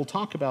materialism. Now, we'll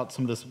talk about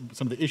some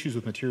of the issues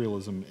with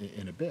materialism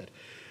in a bit.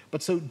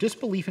 But so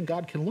disbelief in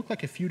God can look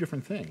like a few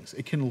different things.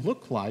 It can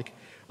look like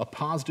a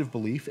positive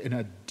belief in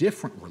a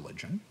different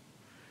religion,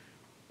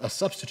 a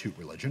substitute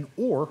religion,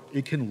 or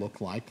it can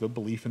look like the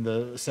belief in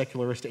the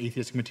secularist,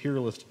 atheistic,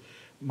 materialist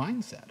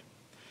mindset.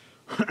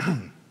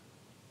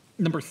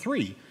 Number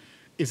 3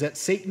 is that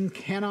Satan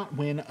cannot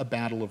win a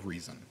battle of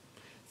reason.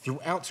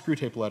 Throughout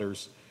Screwtape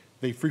Letters,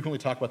 they frequently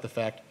talk about the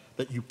fact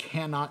that you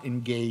cannot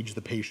engage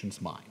the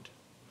patient's mind.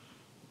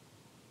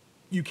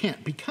 You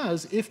can't,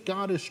 because if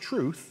God is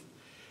truth,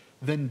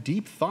 then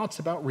deep thoughts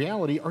about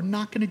reality are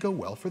not going to go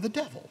well for the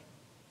devil.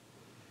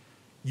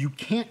 You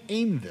can't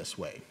aim this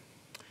way.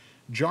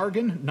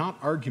 Jargon, not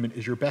argument,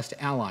 is your best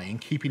ally in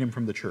keeping him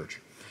from the church.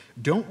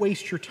 Don't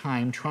waste your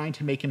time trying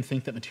to make him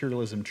think that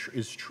materialism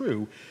is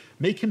true.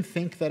 Make him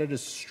think that it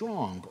is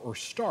strong or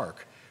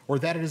stark, or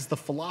that it is the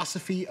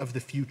philosophy of the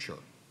future.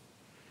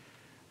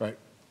 Right?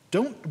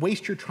 Don't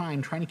waste your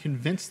time trying to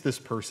convince this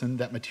person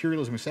that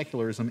materialism or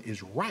secularism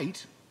is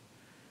right.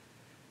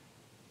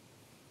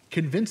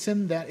 Convince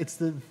him that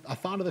it's a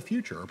thought of the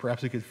future, or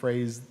perhaps we could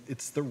phrase,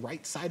 it's the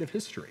right side of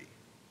history.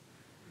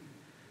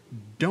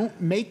 Don't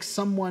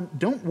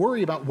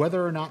worry about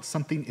whether or not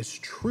something is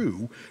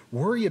true.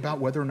 Worry about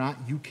whether or not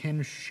you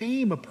can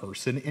shame a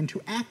person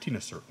into acting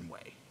a certain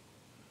way.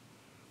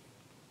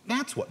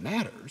 That's what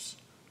matters.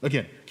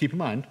 Again, keep in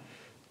mind,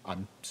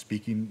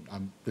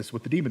 this is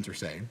what the demons are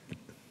saying.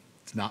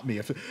 It's not me.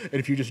 And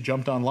if you just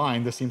jumped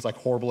online, this seems like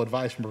horrible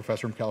advice from a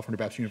professor from California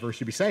Baptist University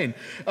to be saying,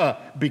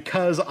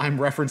 because I'm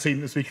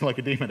referencing speaking like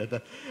a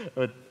demon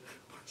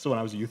so when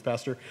I was a youth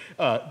pastor,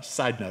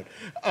 side note,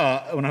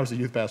 when I was a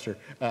youth pastor,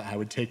 I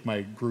would take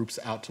my groups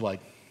out to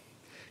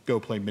go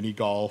play mini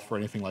golf or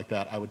anything like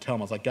that, I would tell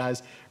them, I was like,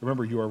 guys,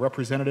 remember, you are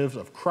representatives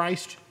of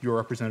Christ. You're a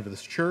representative of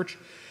this church.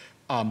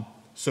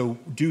 So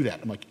do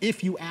that. I'm like,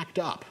 if you act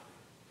up,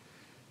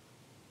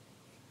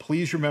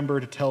 please remember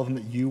to tell them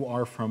that you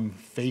are from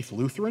Faith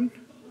Lutheran.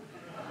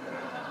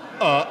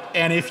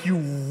 And if you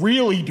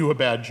really do a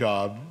bad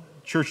job,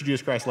 Church of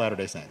Jesus Christ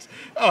Latter-day Saints.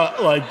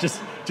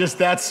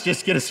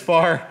 Just get as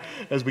far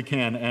as we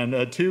can.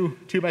 And to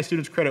my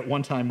students' credit,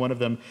 one time one of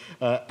them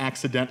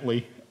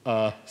accidentally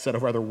said a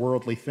rather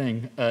worldly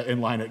thing in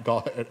line at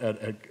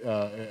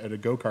a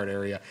go-kart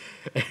area.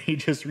 And he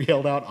just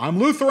yelled out, "I'm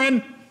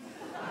Lutheran!"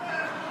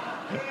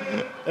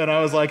 And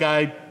I was like,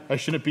 I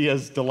shouldn't be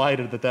as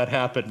delighted that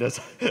happened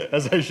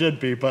as I should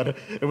be, but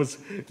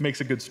it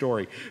makes a good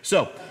story.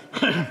 So,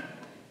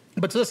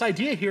 but so this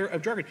idea here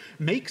of jargon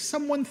makes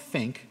someone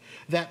think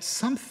that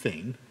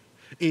something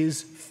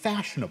is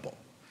fashionable.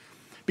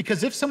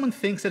 Because if someone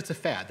thinks that it's a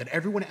fad, that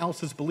everyone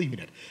else is believing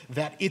it,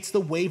 that it's the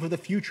wave of the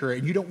future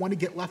and you don't want to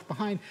get left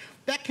behind,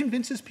 that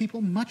convinces people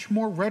much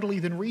more readily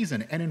than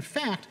reason. And in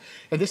fact,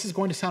 and this is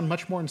going to sound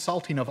much more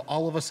insulting of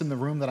all of us in the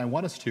room than I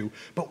want us to,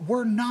 but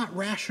we're not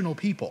rational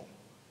people.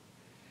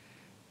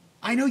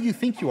 I know you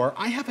think you are.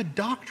 I have a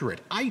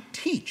doctorate. I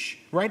teach,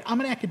 right?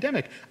 I'm an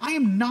academic. I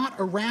am not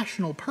a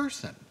rational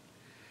person.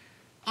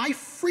 I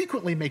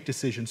frequently make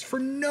decisions for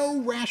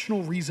no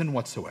rational reason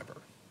whatsoever.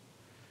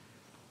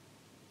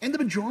 And the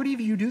majority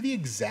of you do the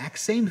exact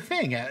same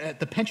thing.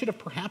 At the penchant of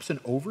perhaps an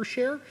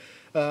overshare,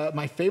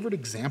 my favorite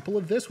example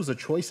of this was a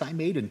choice I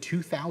made in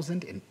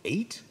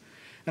 2008.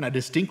 And I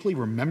distinctly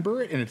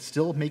remember it, and it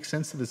still makes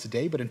sense to this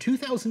day. But in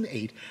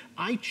 2008,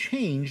 I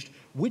changed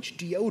which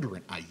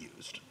deodorant I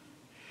used.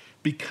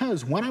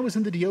 Because when I was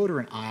in the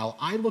deodorant aisle,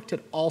 I looked at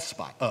Old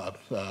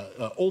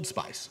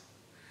Spice.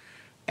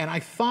 And I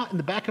thought in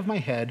the back of my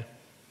head,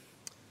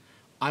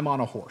 I'm on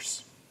a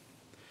horse.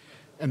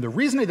 And the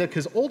reason I did,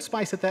 because Old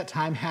Spice at that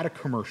time had a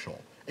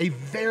commercial, a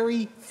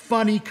very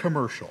funny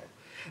commercial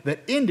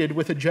that ended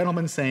with a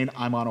gentleman saying,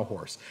 "I'm on a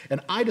horse."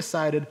 And I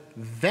decided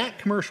that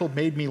commercial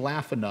made me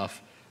laugh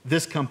enough,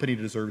 this company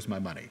deserves my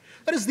money.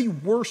 That is the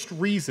worst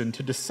reason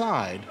to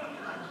decide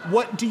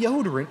what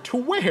deodorant to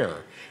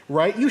wear,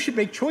 right? You should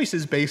make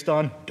choices based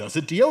on, does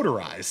it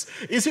deodorize?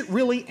 Is it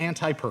really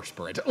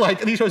antiperspirant? Like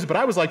these choices, but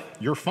I was like,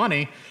 you're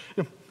funny.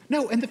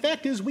 No, and the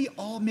fact is we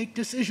all make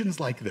decisions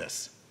like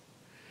this.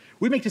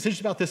 We make decisions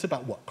about this,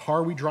 about what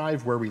car we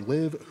drive, where we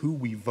live, who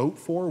we vote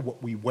for,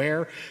 what we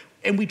wear,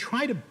 and we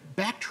try to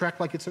backtrack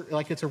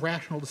like it's a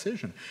rational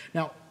decision.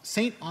 Now,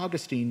 St.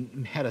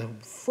 Augustine had a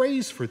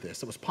phrase for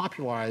this that was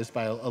popularized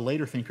by a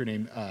later thinker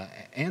named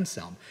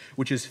Anselm,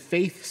 which is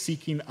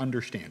faith-seeking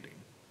understanding.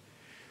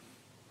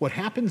 What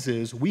happens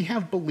is we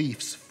have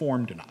beliefs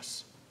formed in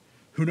us.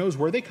 Who knows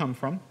where they come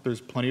from?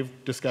 There's plenty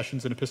of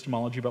discussions in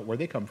epistemology about where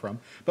they come from,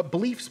 but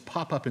beliefs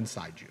pop up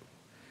inside you.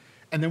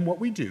 And then what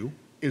we do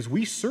is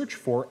we search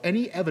for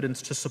any evidence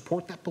to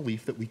support that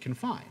belief that we can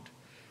find.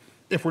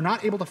 If we're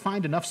not able to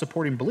find enough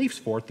supporting beliefs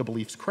for it, the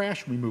beliefs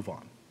crash and we move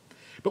on.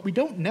 But we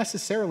don't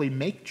necessarily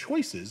make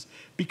choices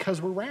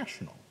because we're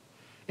rational.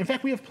 In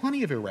fact, we have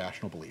plenty of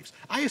irrational beliefs.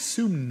 I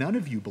assume none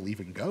of you believe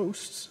in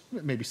ghosts.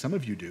 Maybe some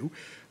of you do.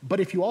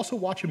 But if you also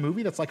watch a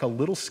movie that's like a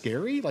little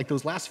scary, like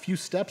those last few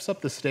steps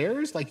up the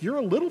stairs, like you're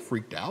a little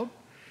freaked out,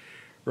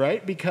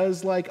 right?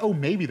 Because like, oh,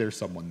 maybe there's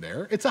someone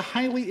there. It's a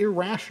highly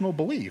irrational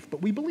belief,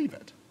 but we believe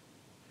it.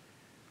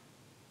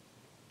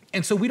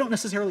 And so we don't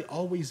necessarily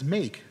always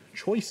make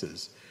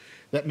choices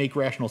that make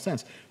rational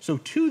sense. So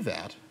to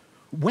that,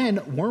 when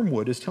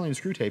Wormwood is telling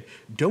Screwtape,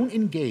 don't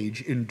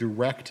engage in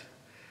direct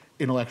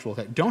intellectual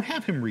attack. Don't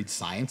have him read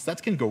science.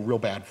 That's going to go real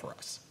bad for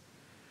us.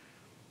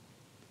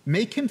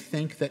 Make him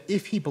think that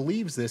if he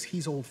believes this,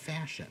 he's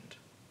old-fashioned,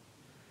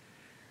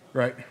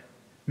 right?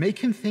 Make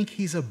him think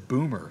he's a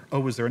boomer.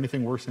 Oh, is there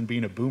anything worse than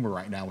being a boomer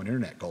right now in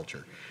internet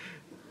culture?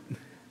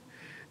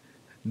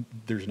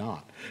 There's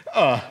not.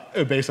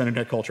 Based on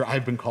internet culture,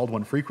 I've been called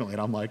one frequently,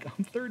 and I'm like,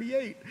 I'm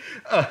 38.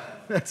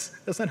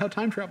 That's not how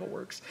time travel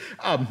works.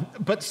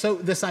 But so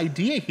this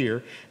idea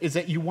here is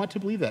that you want to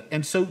believe that.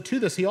 And so to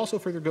this, he also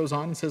further goes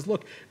on and says,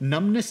 look,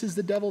 numbness is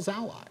the devil's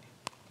ally.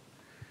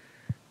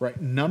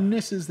 Right?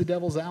 Numbness is the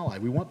devil's ally.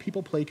 We want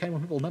people placate, we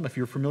want people numb. If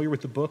you're familiar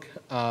with the book,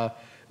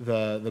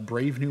 The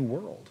Brave New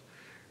World,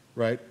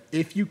 right?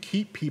 If you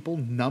keep people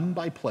numb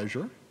by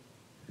pleasure,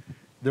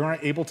 they're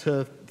not able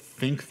to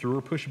think through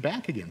or push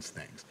back against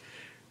things,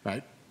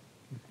 right?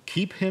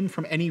 Keep him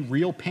from any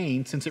real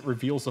pain since it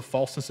reveals the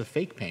falseness of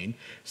fake pain.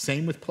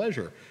 Same with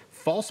pleasure.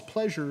 False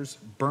pleasures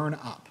burn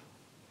up,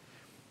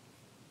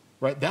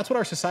 right? That's what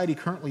our society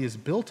currently is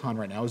built on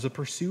right now, is a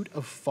pursuit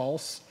of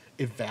false,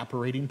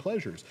 evaporating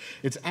pleasures.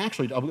 It's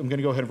actually, I'm going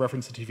to go ahead and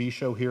reference the TV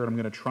show here, and I'm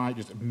going to try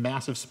just a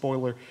massive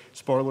spoiler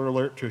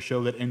alert to a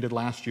show that ended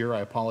last year. I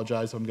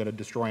apologize if I'm going to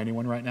destroy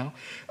anyone right now.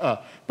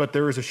 But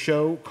there is a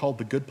show called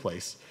The Good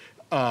Place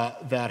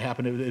that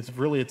happened. It's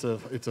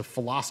a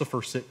philosopher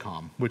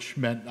sitcom, which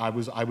meant I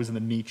was in the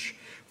niche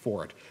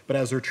for it. But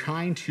as they're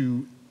trying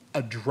to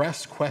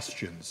address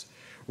questions,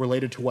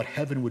 related to what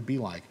heaven would be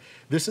like.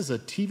 This is a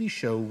TV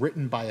show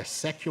written by a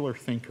secular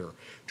thinker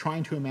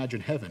trying to imagine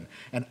heaven,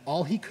 and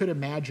all he could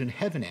imagine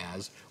heaven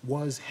as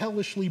was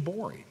hellishly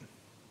boring.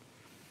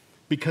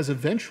 Because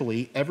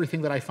eventually,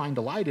 everything that I find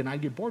delight in, I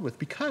get bored with,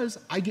 because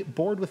I get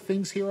bored with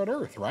things here on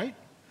earth, right?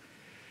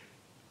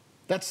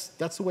 That's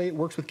the way it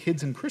works with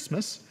kids in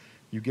Christmas.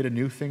 You get a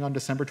new thing on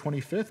December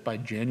 25th. By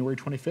January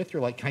 25th,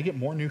 you're like, can I get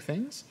more new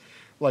things?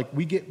 Like,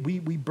 we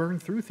burn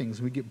through things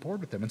and we get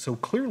bored with them. And so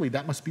clearly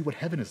that must be what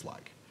heaven is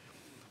like,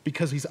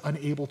 because he's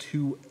unable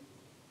to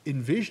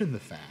envision the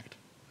fact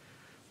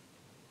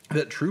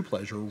that true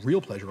pleasure,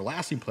 real pleasure,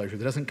 lasting pleasure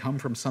that doesn't come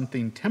from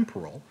something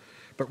temporal,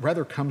 but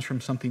rather comes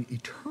from something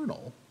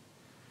eternal,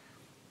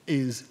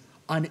 is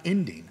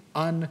unending,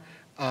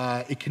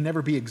 it can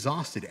never be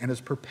exhausted, and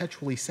is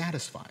perpetually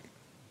satisfying.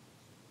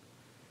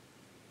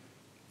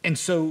 And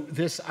so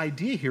this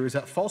idea here is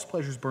that false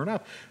pleasures burn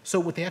up. So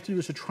what they have to do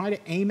is to try to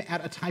aim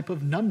at a type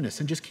of numbness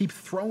and just keep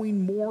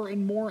throwing more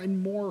and more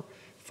and more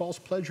false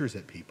pleasures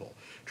at people.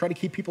 Try to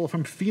keep people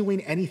from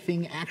feeling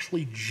anything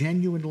actually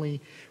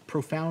genuinely,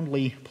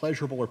 profoundly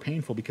pleasurable or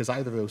painful, because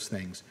either of those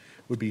things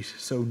would be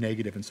so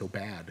negative and so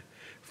bad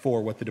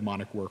for what the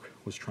demonic work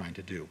was trying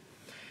to do.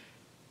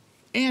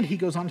 And he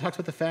goes on and talks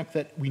about the fact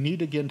that we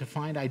need, again, to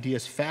find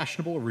ideas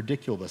fashionable or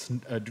ridiculous,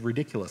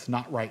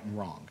 not right and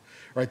wrong.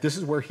 Right? This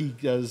is where he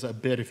does a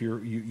bit, if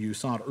you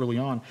saw it early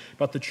on,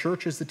 about the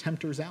church as the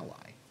tempter's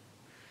ally.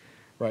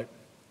 Right?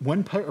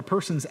 When a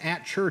person's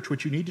at church,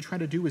 what you need to try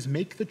to do is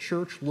make the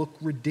church look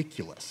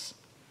ridiculous.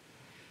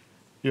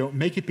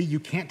 Make it be you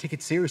can't take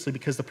it seriously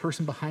because the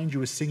person behind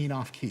you is singing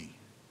off key.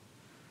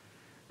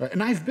 Right?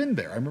 And I've been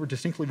there. I remember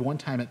distinctly one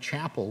time at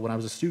chapel when I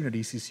was a student at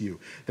ECCU.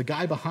 The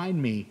guy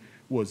behind me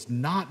was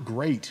not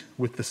great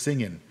with the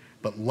singing,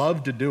 but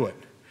loved to do it.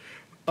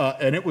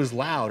 And it was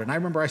loud. And I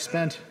remember I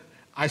spent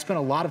a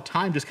lot of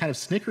time just kind of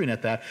snickering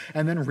at that,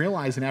 and then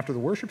realizing after the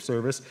worship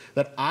service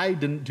that I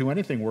didn't do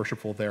anything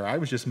worshipful there. I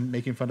was just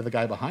making fun of the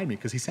guy behind me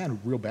because he sounded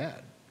real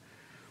bad.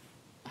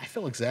 I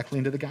fell exactly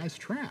into the guy's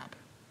trap.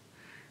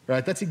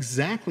 Right? That's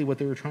exactly what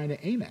they were trying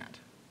to aim at.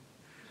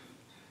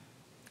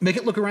 Make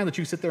it look around that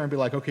you sit there and be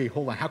like, okay,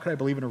 hold on, how could I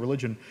believe in a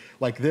religion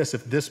like this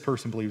if this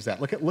person believes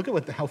that? Look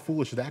at how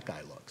foolish that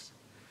guy looks.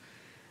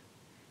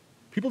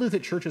 People do that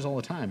at churches all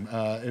the time.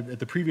 At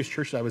the previous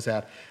church that I was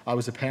at, I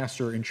was a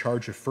pastor in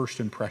charge of first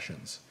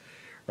impressions,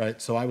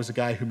 right? So I was a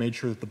guy who made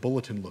sure that the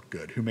bulletin looked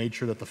good, who made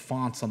sure that the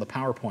fonts on the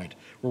PowerPoint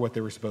were what they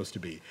were supposed to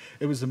be.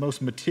 It was the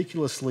most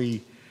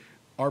meticulously,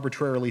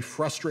 arbitrarily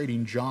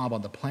frustrating job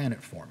on the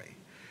planet for me,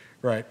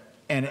 right?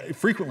 And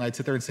frequently I'd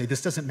sit there and say,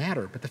 this doesn't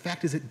matter, but the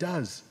fact is it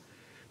does.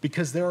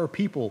 Because there are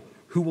people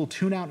who will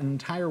tune out an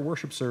entire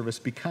worship service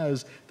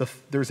because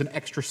there's an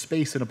extra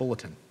space in a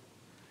bulletin,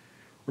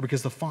 or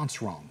because the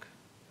font's wrong.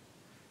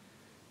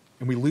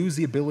 And we lose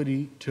the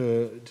ability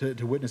to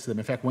witness to them.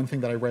 In fact, one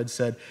thing that I read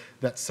said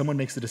that someone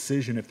makes the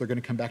decision if they're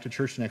going to come back to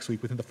church next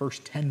week within the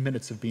first 10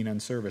 minutes of being in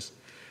service,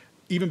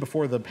 even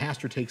before the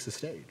pastor takes the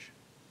stage.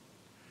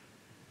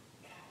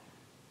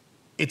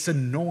 It's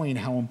annoying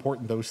how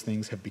important those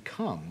things have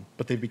become,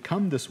 but they've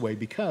become this way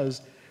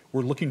because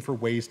we're looking for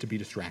ways to be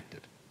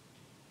distracted.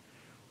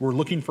 We're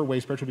looking for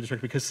ways spiritually to be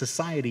distracted because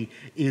society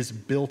is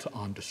built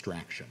on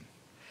distraction.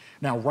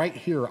 Now, right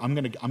here, I'm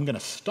gonna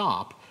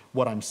stop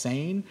what I'm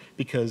saying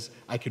because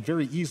I could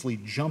very easily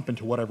jump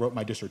into what I wrote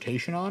my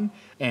dissertation on,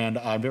 and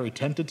I'm very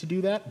tempted to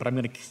do that, but I'm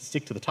going to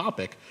stick to the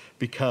topic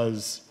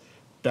because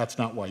that's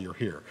not why you're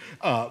here.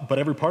 But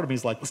every part of me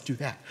is like, let's do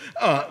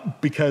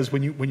that. Because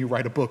when you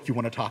write a book, you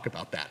want to talk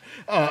about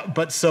that.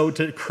 But so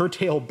to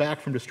curtail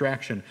back from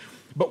distraction,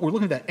 but we're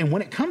looking at that. And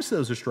when it comes to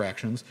those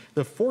distractions,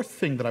 the fourth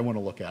thing that I want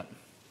to look at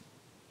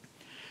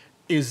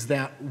is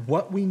that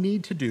what we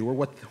need to do, or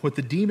what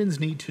the demons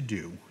need to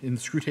do in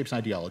Screwtape's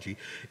ideology,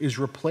 is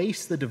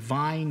replace the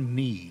divine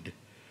need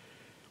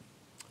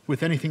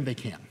with anything they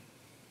can.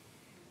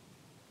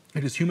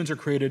 Because humans are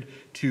created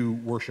to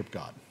worship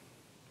God.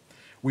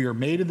 We are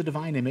made in the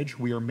divine image.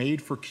 We are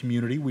made for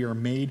community. We are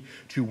made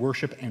to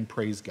worship and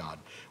praise God,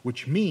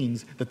 which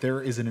means that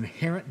there is an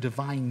inherent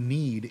divine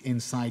need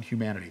inside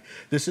humanity.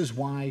 This is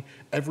why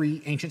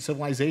every ancient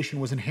civilization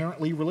was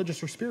inherently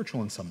religious or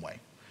spiritual in some way.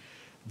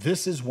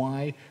 This is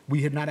why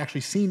we had not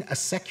actually seen a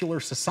secular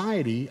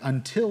society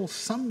until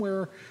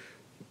somewhere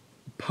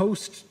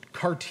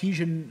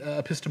post-Cartesian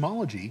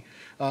epistemology,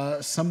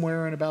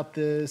 somewhere in about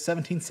the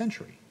 17th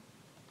century.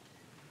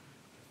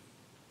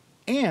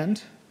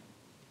 And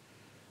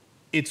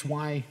it's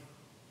why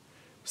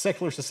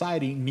secular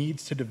society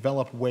needs to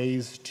develop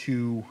ways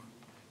to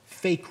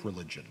fake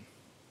religion,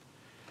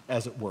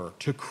 as it were,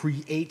 to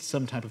create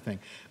some type of thing.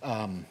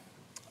 I'm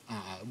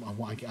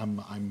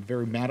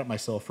very mad at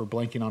myself for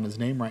blanking on his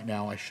name right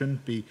now. I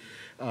shouldn't be.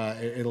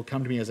 It'll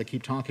come to me as I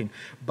keep talking.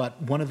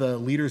 But one of the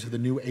leaders of the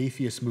New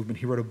Atheist movement,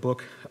 he wrote a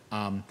book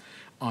on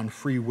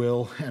free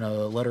will and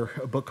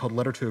a book called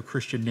Letter to a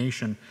Christian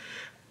Nation.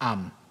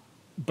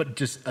 But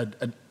just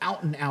an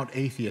out-and-out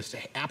atheist,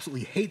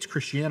 absolutely hates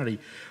Christianity,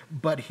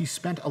 but he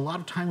spent a lot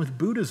of time with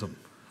Buddhism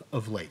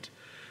of late.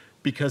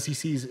 because he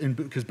sees,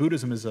 because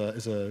Buddhism is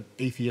a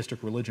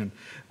atheistic religion,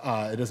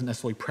 it doesn't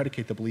necessarily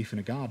predicate the belief in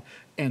a God.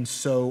 And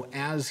so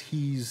as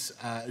he's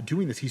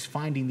doing this, he's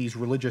finding these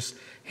religious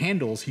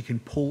handles he can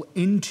pull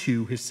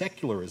into his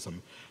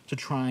secularism to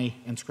try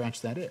and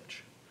scratch that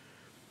itch.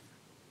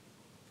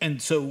 And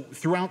so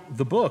throughout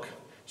the book,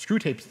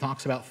 Screwtape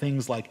talks about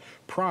things like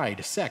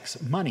pride,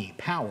 sex, money,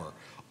 power.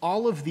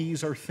 All of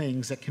these are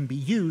things that can be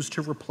used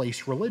to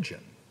replace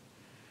religion.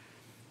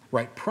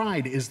 Right?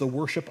 Pride is the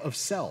worship of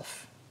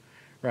self.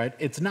 Right?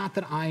 It's not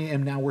that I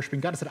am now worshiping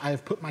God, it's that I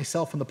have put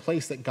myself in the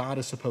place that God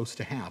is supposed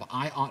to have.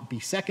 I ought be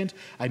second,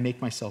 I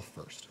make myself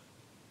first.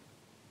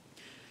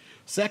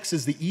 Sex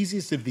is the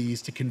easiest of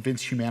these to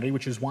convince humanity,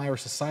 which is why our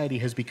society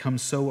has become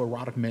so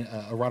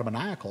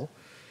erotomaniacal,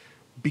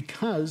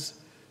 because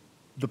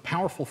the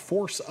powerful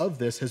force of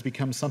this has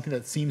become something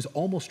that seems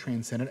almost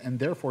transcendent and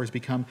therefore has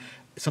become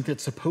something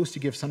that's supposed to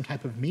give some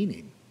type of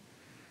meaning.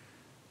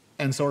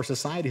 And so our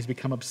society has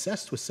become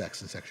obsessed with sex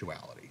and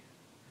sexuality.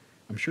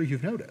 I'm sure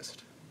you've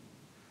noticed.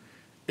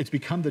 It's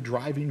become the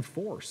driving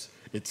force.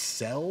 It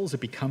sells, it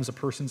becomes a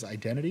person's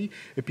identity,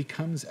 it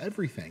becomes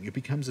everything. It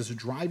becomes this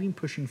driving,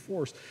 pushing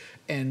force,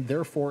 and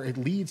therefore it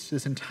leads to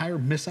this entire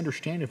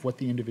misunderstanding of what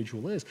the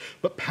individual is.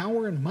 But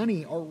power and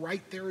money are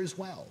right there as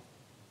well.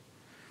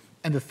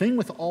 And the thing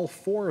with all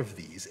four of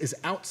these is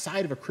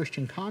outside of a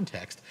Christian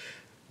context,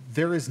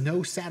 there is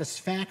no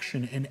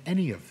satisfaction in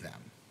any of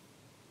them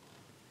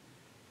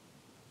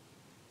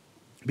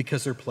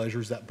because they're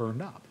pleasures that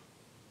burn up.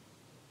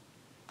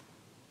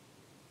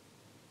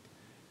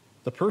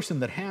 The person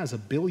that has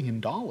 $1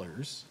 billion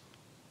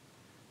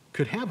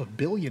could have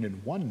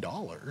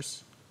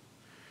 $1,000,000,001.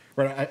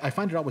 Right? I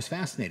find it always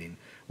fascinating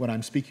when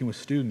I'm speaking with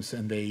students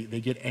and they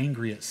get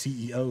angry at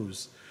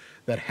CEOs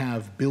that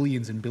have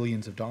billions and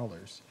billions of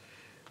dollars,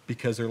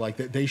 because they're like,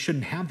 they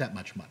shouldn't have that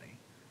much money.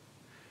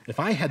 If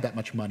I had that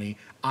much money,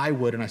 I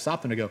would, and I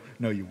stop them and go,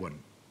 no, you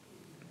wouldn't.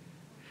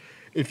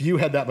 If you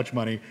had that much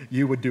money,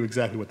 you would do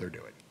exactly what they're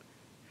doing,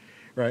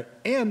 right?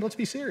 And let's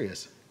be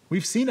serious.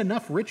 We've seen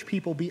enough rich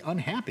people be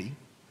unhappy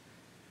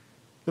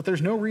that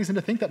there's no reason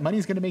to think that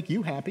money's going to make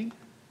you happy.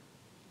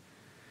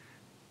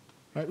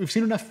 Right? We've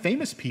seen enough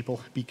famous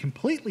people be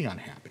completely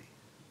unhappy.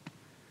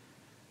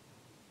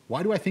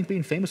 Why do I think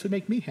being famous would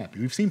make me happy?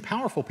 We've seen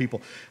powerful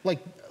people, like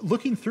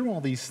looking through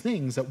all these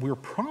things that we're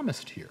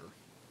promised here.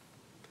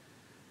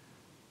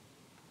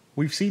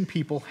 We've seen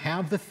people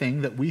have the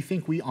thing that we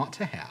think we ought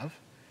to have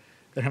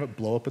and have it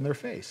blow up in their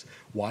face.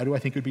 Why do I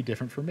think it would be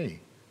different for me?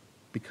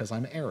 Because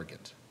I'm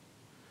arrogant.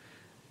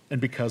 And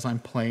because I'm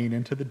playing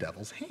into the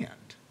devil's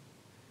hand.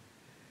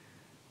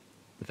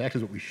 The fact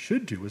is, what we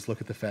should do is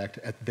look at the fact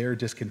at their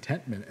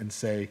discontentment and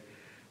say,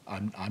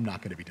 I'm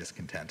not going to be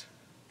discontent.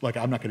 Like,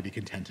 I'm not going to be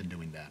content in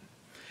doing that.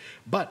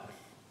 But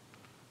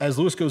as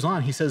Lewis goes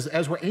on, he says,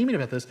 as we're aiming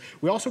at this,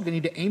 we also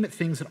need to aim at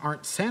things that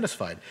aren't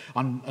satisfied.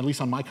 At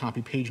least on my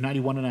copy, page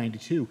 91 and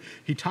 92,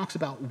 he talks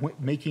about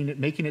making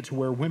it to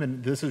where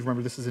women, this is in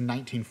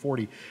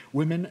 1940,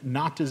 women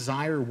not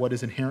desire what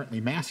is inherently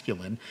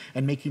masculine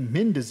and making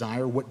men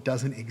desire what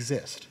doesn't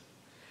exist.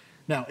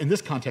 Now, in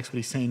this context, what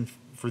he's saying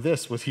for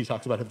this was he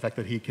talks about the fact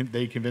that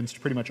they convinced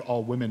pretty much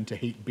all women to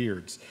hate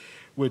beards,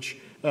 which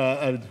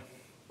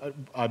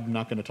I'm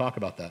not going to talk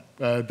about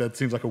that. That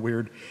seems like a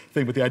weird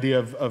thing, but the idea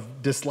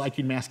of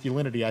disliking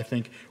masculinity, I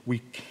think we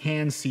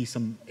can see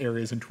some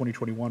areas in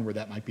 2021 where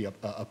that might be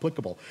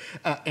applicable.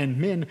 And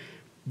men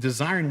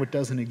desiring what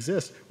doesn't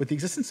exist. With the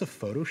existence of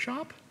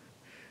Photoshop,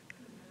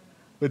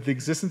 with the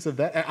existence of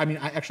that, I mean,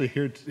 I actually,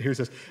 here's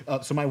this.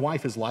 So my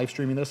wife is live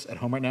streaming this at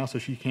home right now, so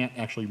she can't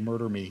actually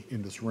murder me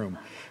in this room.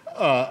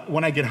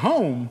 When I get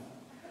home,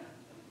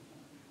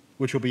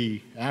 which will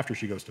be after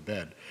she goes to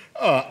bed,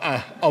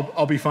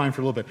 I'll be fine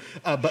for a little bit.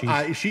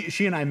 But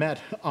she and I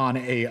met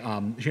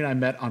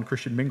on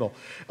Christian Mingle,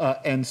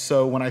 and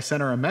so when I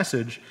sent her a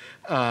message,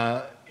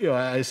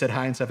 I said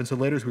hi and stuff. And so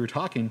later as we were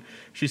talking,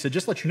 she said,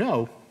 "Just to let you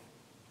know,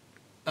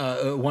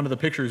 one of the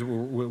pictures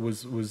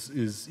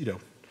is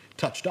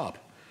touched up."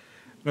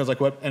 And I was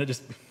like, "What?" And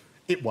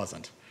it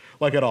wasn't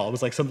like at all. It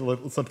was like something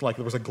like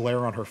there was a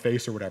glare on her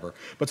face or whatever.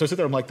 But so I sit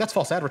there, I'm like, "That's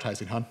false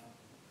advertising, hon.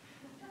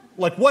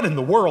 Like, what in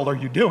the world are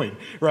you doing?"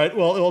 Right?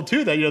 Well,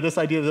 too, that this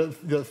idea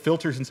of the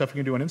filters and stuff you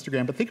can do on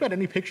Instagram. But think about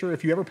any picture.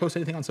 If you ever post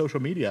anything on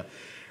social media,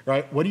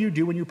 right? What do you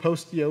do when you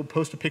post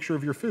a picture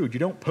of your food? You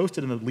don't post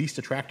it in the least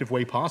attractive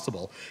way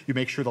possible. You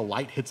make sure the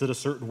light hits it a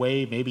certain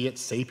way. Maybe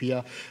it's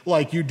sepia.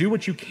 Like, you do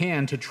what you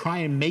can to try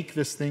and make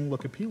this thing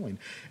look appealing.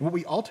 And what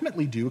we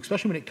ultimately do,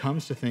 especially when it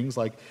comes to things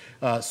like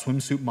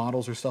swimsuit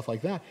models or stuff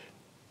like that,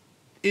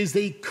 is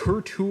they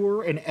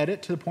couture and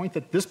edit to the point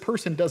that this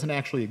person doesn't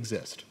actually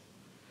exist.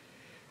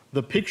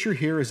 The picture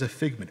here is a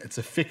figment. It's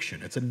a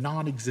fiction. It's a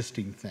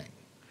non-existing thing.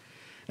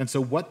 And so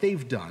what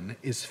they've done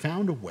is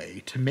found a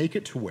way to make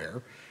it to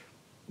where,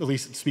 at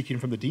least speaking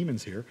from the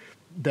demons here,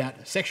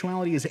 that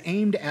sexuality is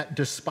aimed at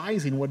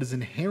despising what is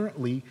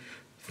inherently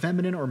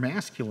feminine or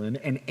masculine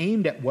and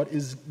aimed at what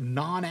is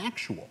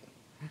non-actual.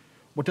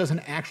 what doesn't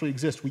actually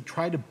exist. We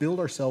try to build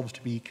ourselves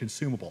to be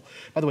consumable.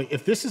 By the way,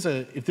 if this is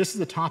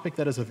a topic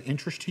that is of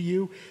interest to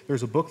you,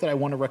 there's a book that I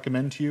want to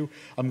recommend to you.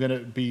 I'm going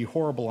to be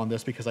horrible on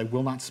this because I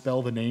will not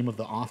spell the name of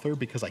the author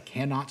because I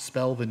cannot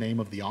spell the name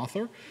of the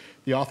author.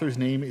 The author's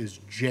name is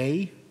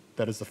Jay.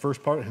 That is the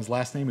first part, and his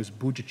last name is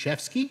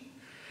Budziszewski.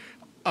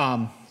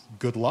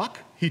 Good luck.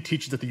 He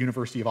teaches at the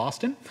University of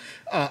Austin.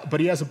 But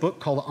he has a book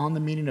called On the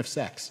Meaning of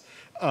Sex.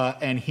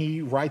 And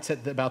he writes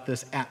about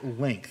this at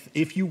length.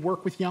 If you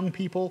work with young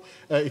people,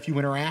 if you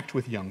interact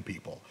with young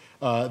people,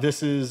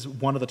 this is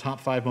one of the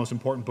top 5 most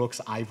important books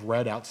I've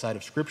read outside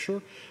of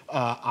Scripture.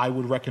 I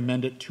would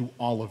recommend it to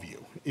all of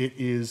you. It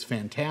is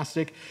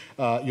fantastic.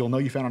 You'll know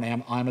you found it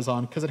on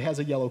Amazon because it has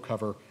a yellow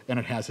cover and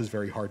it has his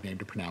very hard name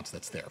to pronounce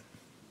that's there.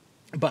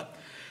 But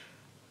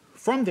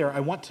from there, I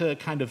want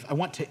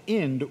to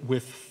end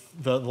with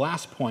the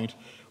last point,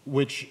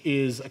 which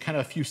is a kind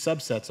of a few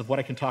subsets of what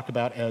I can talk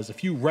about as a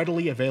few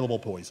readily available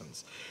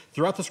poisons.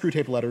 Throughout the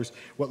Screwtape Letters,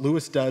 what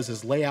Lewis does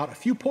is lay out a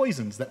few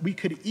poisons that we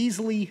could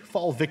easily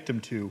fall victim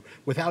to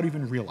without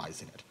even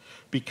realizing it,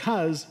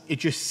 because it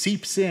just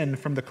seeps in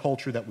from the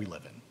culture that we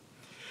live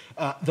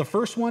in. The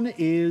first one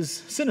is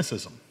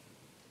cynicism.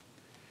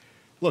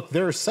 Look,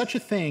 there is such a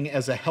thing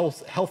as a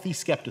healthy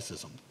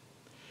skepticism.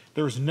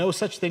 There is no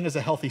such thing as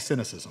a healthy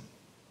cynicism.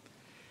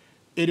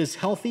 It is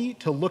healthy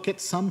to look at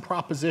some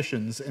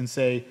propositions and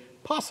say,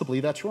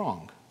 possibly that's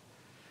wrong.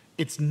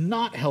 It's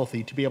not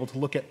healthy to be able to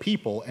look at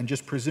people and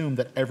just presume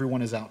that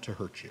everyone is out to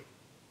hurt you.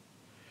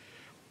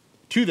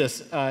 To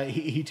this,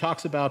 he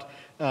talks about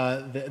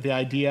the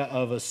idea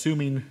of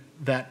assuming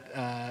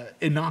that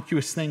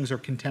innocuous things are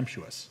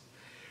contemptuous,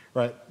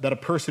 right? That a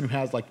person who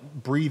has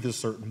breathe a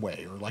certain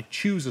way or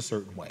chews a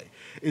certain way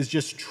is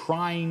just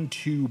trying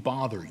to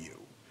bother you.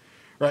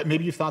 Right?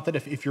 Maybe you've thought that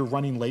if you're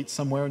running late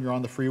somewhere and you're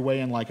on the freeway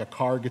and a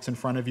car gets in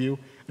front of you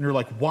and you're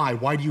like, why?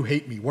 Why do you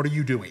hate me? What are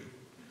you doing?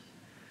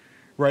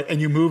 Right?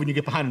 And you move and you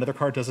get behind another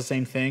car that does the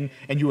same thing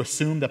and you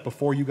assume that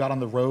before you got on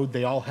the road,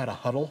 they all had a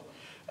huddle.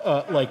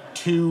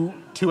 Two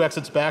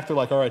exits back, they're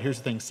like, all right, here's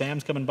the thing.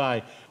 Sam's coming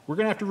by. We're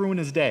going to have to ruin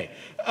his day.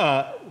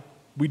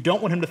 We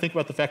don't want him to think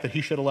about the fact that he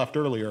should have left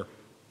earlier.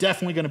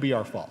 Definitely going to be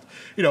our fault.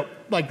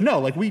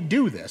 We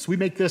do this. We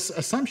make this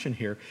assumption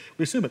here.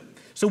 We assume it.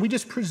 So we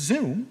just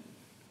presume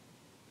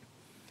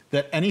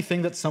that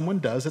anything that someone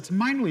does that's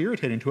mildly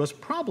irritating to us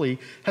probably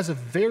has a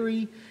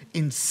very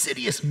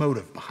insidious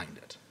motive behind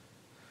it.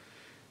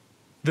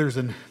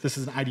 This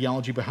is an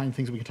ideology behind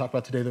things we can talk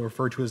about today that are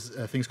referred to as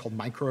things called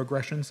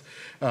microaggressions.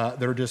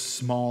 They're just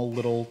small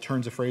little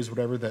turns of phrase,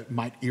 whatever, that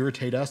might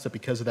irritate us, that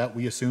because of that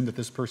we assume that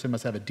this person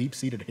must have a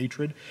deep-seated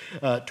hatred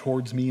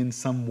towards me in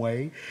some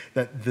way,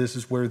 that this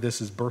is where this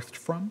is birthed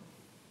from.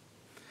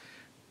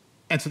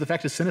 And so the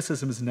fact is,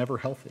 cynicism is never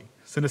healthy.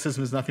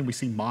 Cynicism is nothing we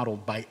see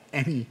modeled by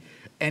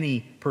any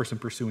person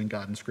pursuing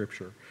God in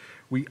Scripture.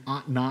 We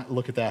ought not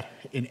look at that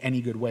in any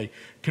good way.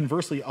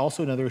 Conversely,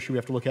 also another issue we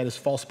have to look at is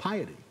false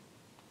piety.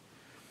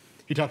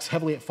 He talks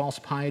heavily at false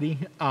piety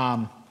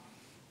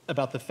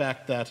about the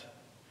fact that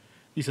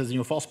he says,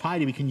 false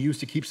piety we can use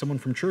to keep someone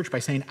from church by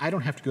saying, I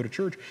don't have to go to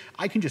church.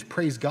 I can just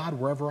praise God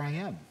wherever I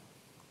am.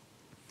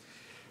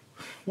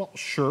 Well,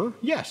 sure,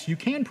 yes, you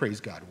can praise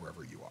God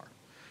wherever you are.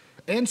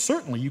 And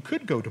certainly you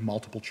could go to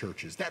multiple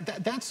churches.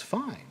 That's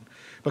fine.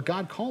 But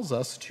God calls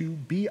us to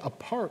be a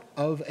part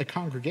of a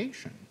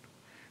congregation.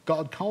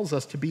 God calls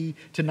us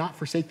to not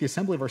forsake the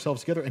assembly of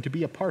ourselves together and to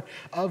be a part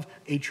of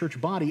a church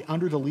body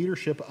under the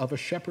leadership of a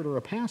shepherd or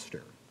a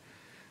pastor.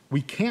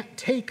 We can't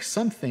take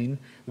something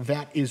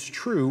that is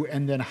true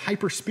and then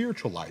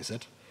hyper-spiritualize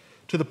it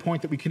to the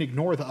point that we can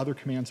ignore the other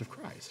commands of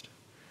Christ.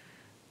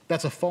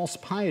 That's a false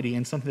piety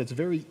and something that's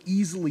very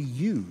easily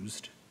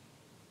used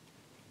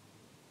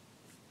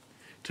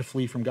to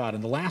flee from God.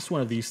 And the last one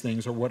of these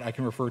things are what I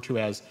can refer to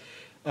as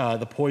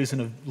the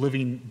poison of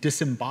living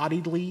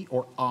disembodiedly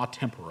or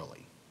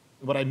atemporally.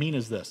 What I mean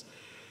is this.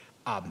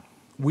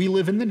 We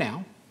live in the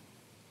now.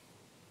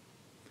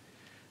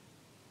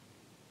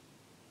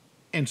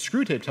 And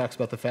Screwtape talks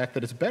about the fact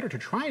that it's better to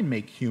try and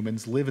make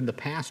humans live in the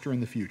past or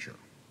in the future.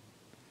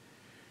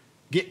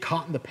 Get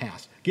caught in the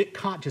past. Get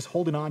caught just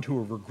holding on to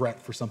a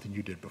regret for something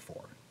you did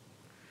before.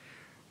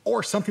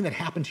 Or something that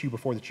happened to you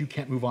before that you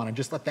can't move on and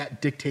just let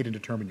that dictate and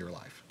determine your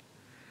life.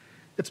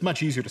 It's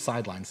much easier to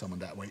sideline someone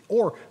that way.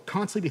 Or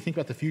constantly think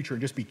about the future and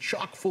just be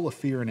chock full of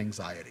fear and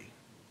anxiety.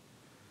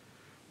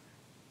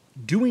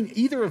 Doing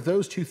either of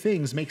those two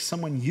things makes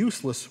someone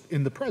useless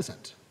in the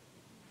present.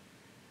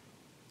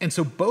 And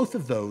so both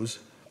of those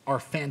are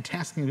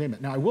fantastic in the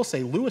statement. Now, I will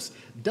say Lewis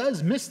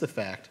does miss the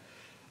fact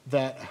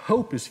that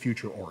hope is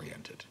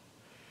future-oriented.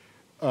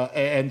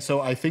 And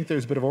so I think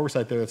there's a bit of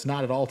oversight there. It's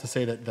not at all to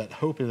say that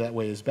hope in that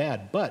way is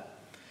bad. But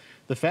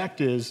the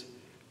fact is,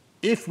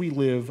 if we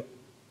live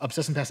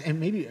obsessed in the past, and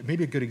maybe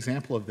a good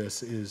example of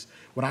this is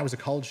when I was a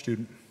college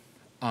student,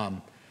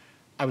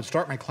 I would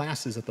start my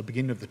classes at the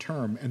beginning of the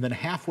term, and then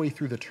halfway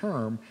through the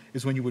term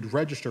is when you would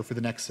register for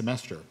the next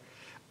semester.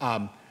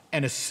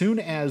 And as soon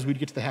as we'd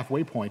get to the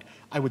halfway point,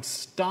 I would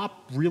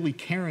stop really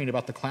caring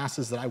about the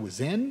classes that I was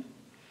in.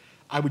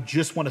 I would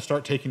just want to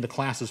start taking the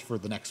classes for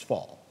the next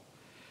fall.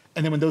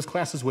 And then when those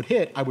classes would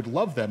hit, I would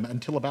love them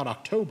until about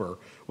October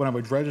when I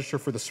would register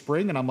for the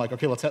spring. And I'm like,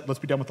 okay, let's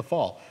be done with the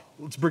fall.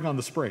 Let's bring on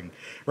the spring,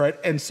 right?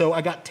 And so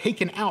I got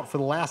taken out for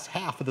the last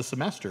half of the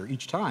semester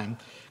each time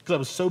because I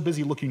was so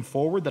busy looking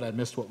forward that I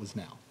missed what was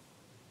now.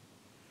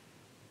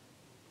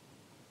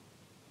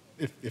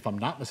 If I'm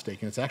not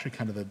mistaken, it's actually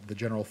kind of the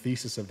general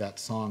thesis of that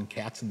song,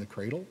 Cats in the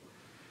Cradle.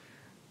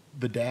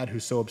 The dad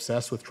who's so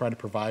obsessed with trying to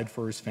provide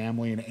for his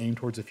family and aim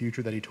towards the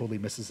future that he totally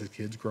misses his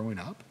kids growing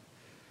up.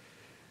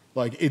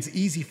 Like, it's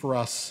easy for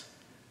us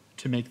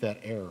to make that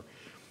error.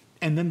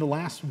 And then the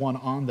last one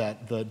on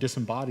that, the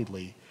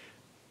disembodiedly,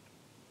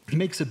 he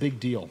makes a big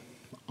deal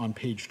on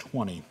page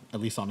 20, at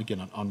least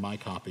on my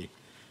copy.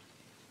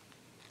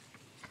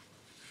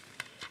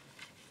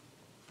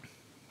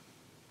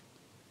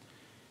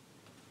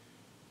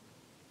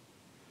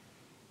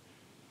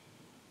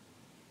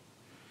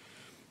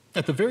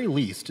 At the very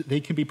least,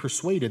 they can be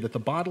persuaded that the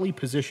bodily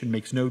position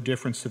makes no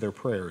difference to their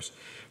prayers,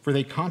 for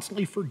they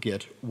constantly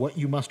forget what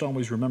you must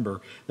always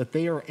remember, that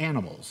they are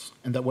animals,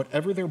 and that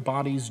whatever their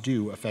bodies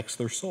do affects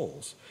their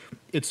souls.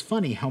 It's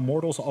funny how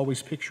mortals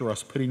always picture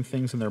us putting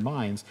things in their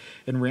minds.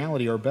 In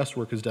reality, our best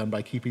work is done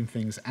by keeping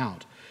things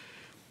out.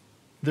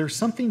 There's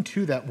something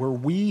to that where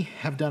we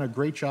have done a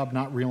great job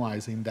not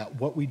realizing that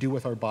what we do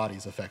with our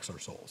bodies affects our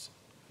souls.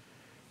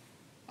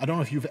 I don't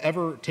know if you've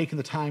ever taken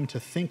the time to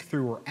think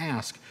through or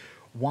ask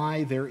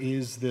why there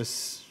is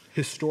this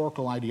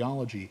historical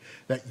ideology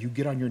that you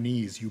get on your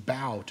knees, you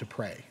bow to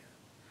pray.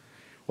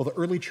 Well, the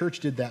early church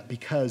did that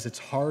because it's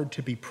hard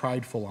to be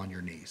prideful on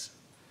your knees.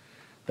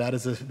 That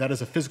is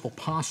a physical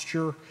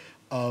posture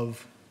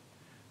of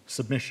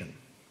submission.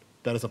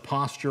 That is a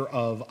posture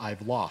of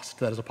I've lost.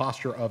 That is a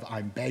posture of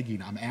I'm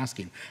begging, I'm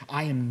asking.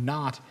 I am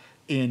not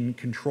in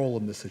control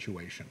in this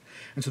situation.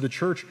 And so the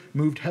church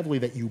moved heavily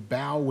that you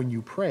bow when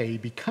you pray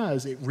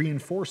because it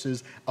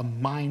reinforces a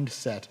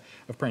mindset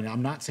of praying. Now,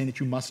 I'm not saying that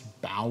you must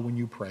bow when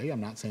you pray.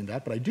 I'm not saying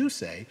that, but I do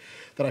say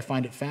that I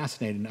find it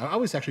fascinating. I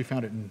always actually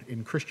found it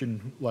in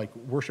Christian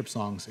worship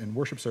songs and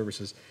worship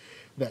services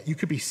that you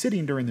could be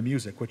sitting during the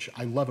music, which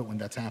I love it when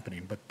that's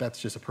happening, but that's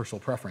just a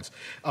personal preference.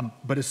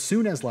 But as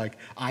soon as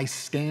I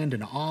stand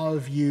in awe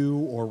of you,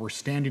 or we're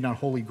standing on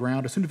holy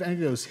ground, as soon as any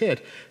of those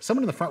hit,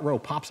 someone in the front row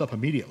pops up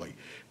immediately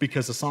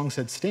because the song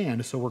said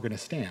stand, so we're going to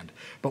stand.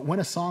 But when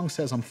a song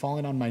says I'm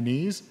falling on my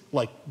knees,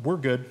 we're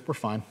good, we're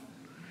fine.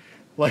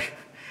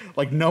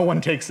 Like no one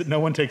takes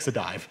a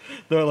dive.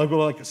 They're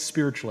like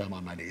spiritually I'm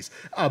on my knees.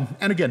 And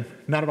again,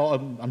 not at all.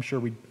 I'm sure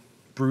we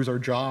bruise our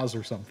jaws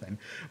or something,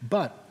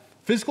 but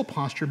physical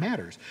posture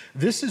matters.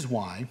 This is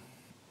why,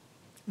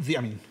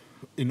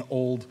 in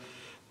old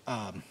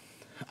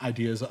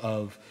ideas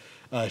of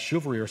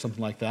chivalry or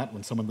something like that,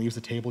 when someone leaves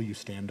the table, you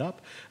stand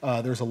up.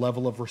 There's a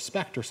level of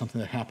respect or something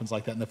that happens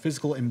like that, and the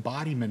physical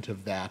embodiment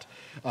of that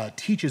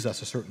teaches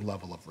us a certain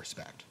level of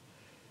respect.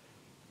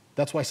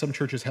 That's why some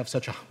churches have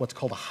what's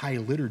called a high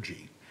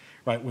liturgy,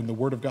 right? When the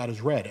Word of God is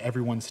read,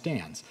 everyone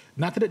stands.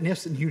 Not that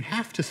you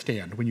have to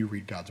stand when you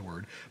read God's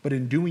Word, but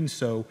in doing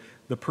so,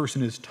 the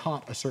person is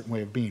taught a certain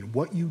way of being.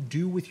 What you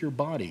do with your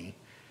body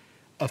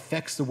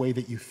affects the way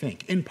that you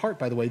think. In part,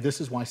 by the way,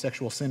 this is why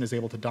sexual sin is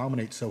able to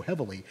dominate so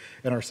heavily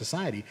in our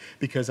society,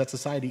 because that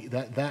society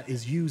that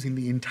is using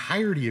the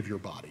entirety of your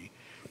body,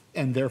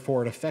 and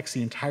therefore it affects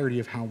the entirety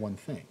of how one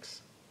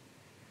thinks.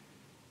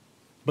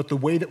 But the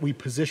way that we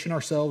position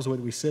ourselves, the way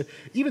that we sit,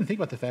 even think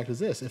about the fact is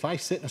this: if I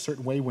sit in a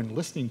certain way when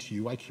listening to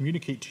you, I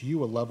communicate to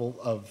you a level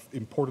of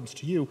importance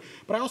to you,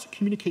 but I also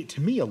communicate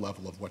to me a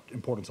level of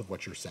importance of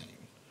what you're saying.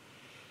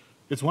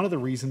 It's one of the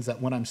reasons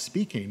that when I'm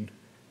speaking,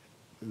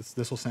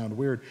 this will sound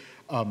weird,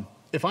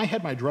 if I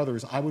had my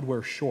druthers, I would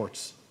wear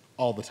shorts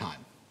all the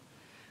time.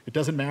 It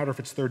doesn't matter if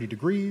it's 30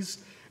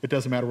 degrees, it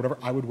doesn't matter whatever,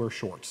 I would wear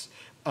shorts.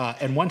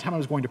 And one time I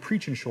was going to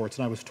preach in shorts,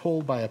 and I was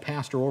told by a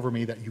pastor over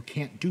me that you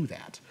can't do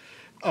that.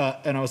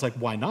 And I was like,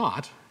 why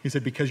not? He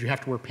said, because you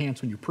have to wear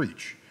pants when you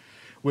preach,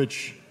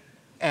 which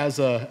as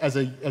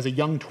a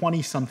young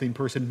 20-something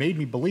person made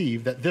me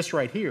believe that this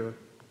right here,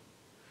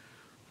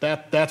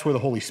 that's where the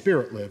Holy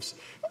Spirit lives.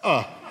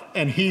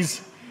 And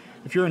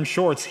if you're in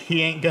shorts,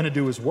 he ain't going to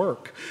do his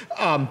work.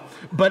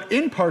 But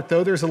in part,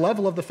 though, there's a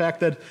level of the fact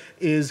that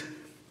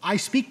I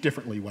speak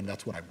differently when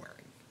that's what I'm wearing.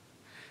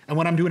 And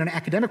when I'm doing an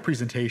academic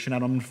presentation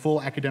and I'm in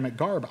full academic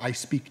garb, I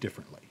speak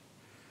differently.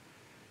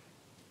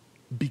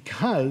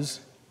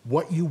 Because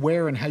what you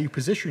wear and how you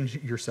position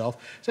yourself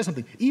says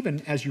something.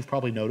 Even, as you've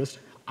probably noticed,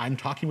 I'm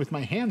talking with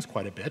my hands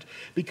quite a bit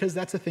because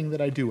that's a thing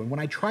that I do. And when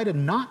I try to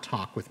not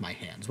talk with my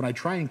hands, when I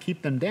try and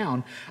keep them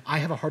down, I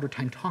have a harder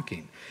time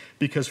talking.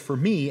 Because for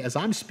me, as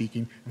I'm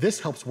speaking,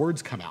 this helps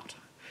words come out.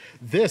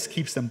 This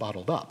keeps them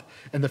bottled up.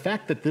 And the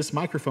fact that this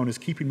microphone is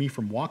keeping me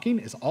from walking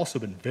has also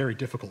been very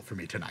difficult for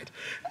me tonight.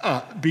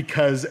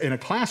 Because in a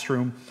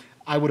classroom,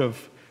 I would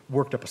have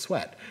worked up a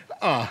sweat,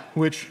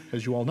 which,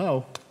 as you all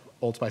know,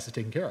 Old Spice is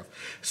taken care of.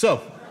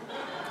 So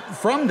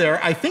from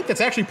there, I think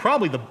that's actually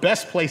probably the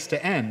best place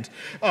to end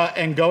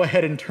and go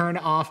ahead and turn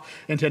off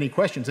into any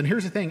questions. And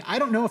here's the thing, I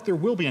don't know if there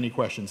will be any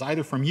questions,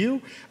 either from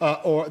you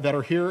or that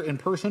are here in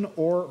person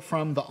or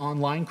from the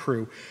online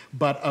crew.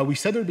 But we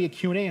said there'd be a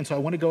Q&A, and so I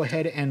want to go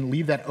ahead and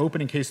leave that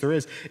open in case there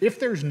is. If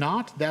there's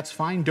not, that's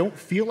fine. Don't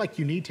feel like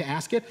you need to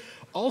ask it.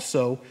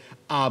 Also,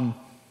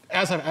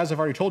 as I've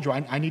already told you,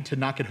 I need to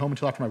not get home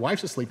until after my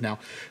wife's asleep now.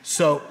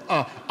 So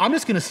I'm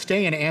just going to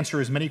stay and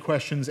answer as many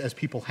questions as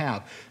people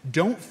have.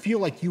 Don't feel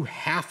like you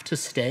have to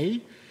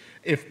stay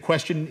if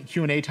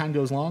Q&A time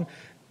goes long.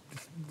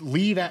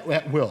 Leave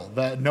at will.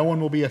 No one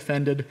will be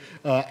offended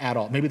at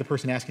all. Maybe the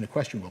person asking a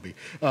question will be,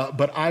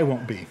 but I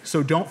won't be.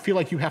 So don't feel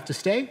like you have to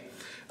stay.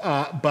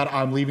 But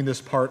I'm leaving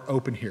this part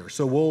open here.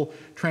 So we'll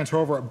transfer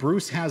over.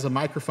 Bruce has a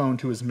microphone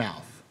to his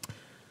mouth.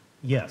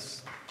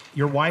 Yes.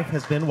 Your wife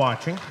has been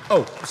watching.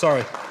 Oh,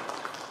 sorry.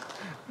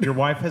 Your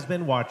wife has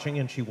been watching,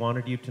 and she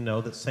wanted you to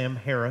know that Sam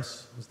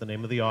Harris is the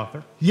name of the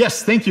author.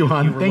 Yes, thank you,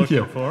 hon. Thank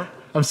you. For.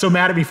 I'm so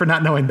mad at me for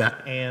not knowing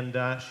that. And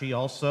she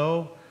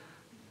also,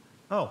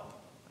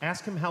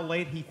 ask him how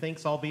late he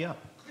thinks I'll be up.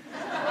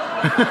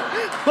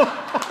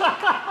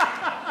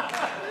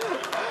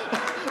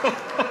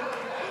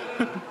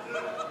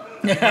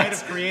 You might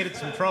have created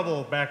some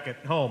trouble back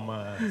at home,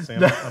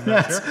 Sam. I'm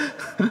not sure.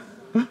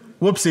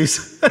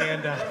 Whoopsies.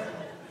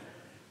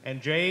 And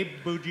Jay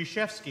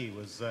Budziszewski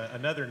was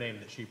another name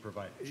that she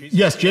provided.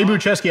 Yes, Jay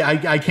Budziszewski.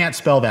 I can't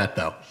spell that,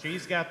 though.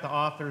 She's got the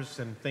authors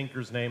and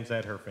thinkers' names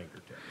at her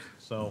fingertips.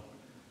 So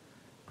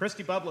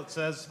Christy Bublett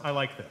says, I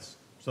like this.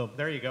 So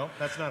there you go.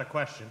 That's not a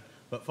question.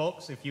 But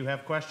folks, if you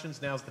have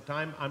questions, now's the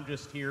time. I'm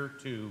just here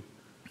to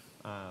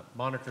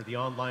monitor the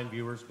online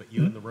viewers, but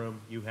you in the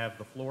room, you have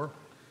the floor.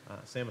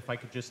 Sam, if I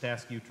could just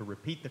ask you to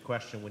repeat the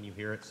question when you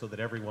hear it so that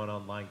everyone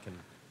online can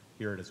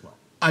hear it as well.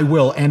 I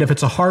will, and if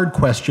it's a hard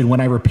question, when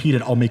I repeat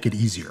it, I'll make it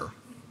easier.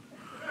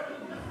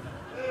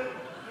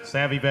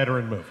 Savvy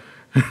veteran move.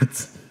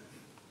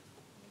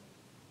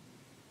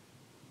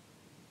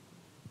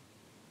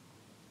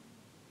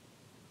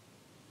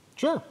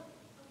 Sure.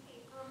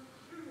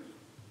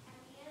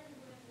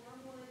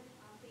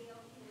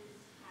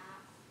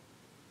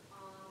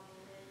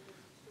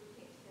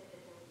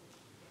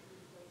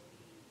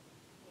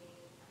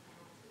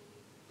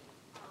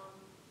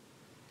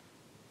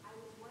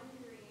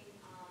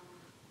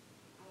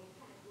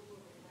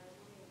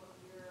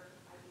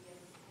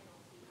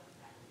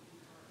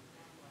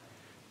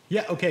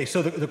 Yeah, okay,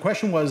 so the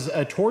question was,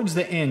 towards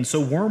the end, so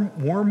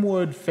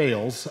Wormwood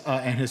fails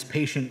and his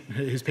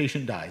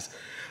patient dies.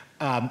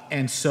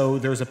 And so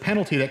there's a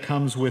penalty that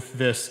comes with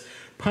this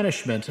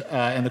punishment,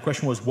 and the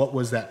question was, what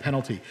was that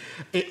penalty?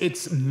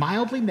 It's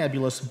mildly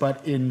nebulous,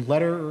 but in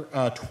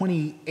letter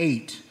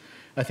 28,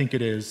 I think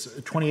it is,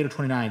 28 or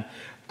 29,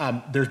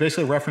 there's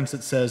basically a reference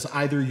that says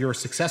either you're a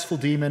successful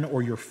demon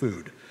or you're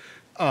food.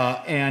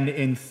 And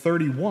in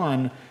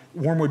 31,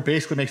 Wormwood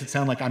basically makes it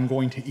sound like I'm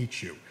going to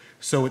eat you.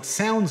 So it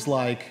sounds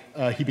like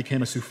he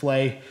became a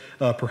souffle,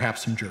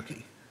 perhaps some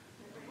jerky.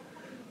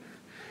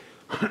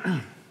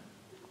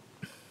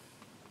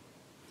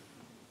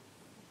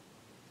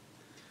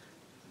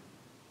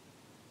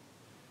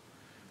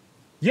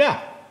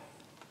 Yeah.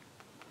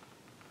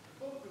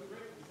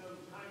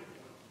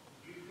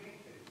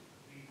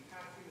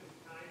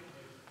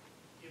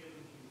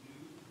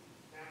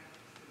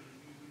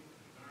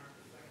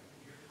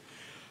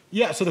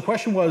 Yeah, so the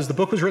question was, the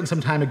book was written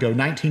some time ago,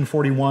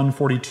 1941,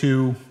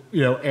 42,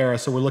 era,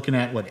 so we're looking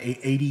at,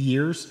 80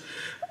 years?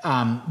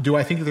 Do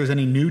I think that there's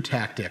any new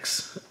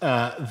tactics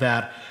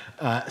that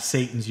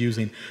Satan's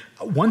using?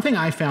 One thing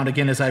I found,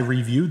 again, as I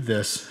reviewed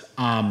this,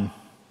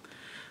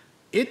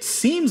 it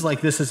seems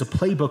like this is a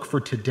playbook for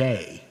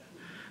today.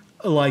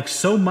 Like,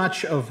 so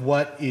much of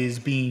what is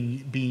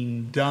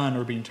being done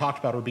or being talked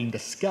about or being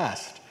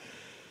discussed,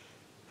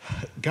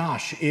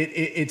 gosh,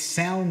 it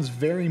sounds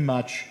very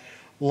much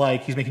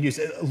like he's making use.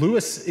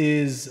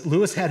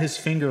 Lewis had his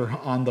finger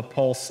on the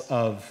pulse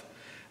of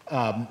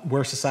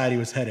where society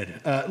was headed.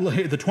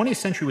 The 20th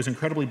century was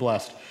incredibly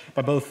blessed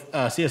by both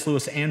C.S.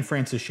 Lewis and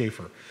Francis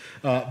Schaeffer.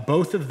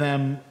 Both of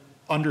them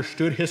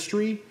understood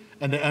history,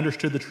 and they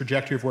understood the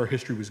trajectory of where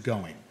history was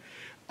going.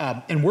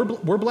 And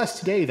we're blessed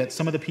today that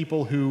some of the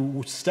people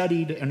who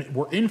studied and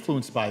were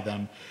influenced by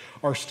them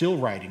are still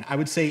writing. I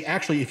would say,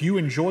 actually, if you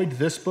enjoyed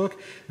this book,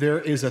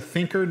 there is a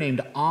thinker named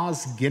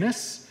Os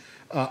Guinness.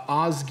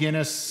 Os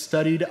Guinness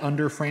studied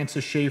under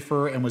Francis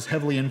Schaeffer and was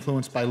heavily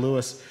influenced by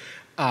Lewis,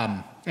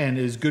 and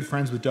is good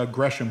friends with Doug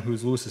Gresham,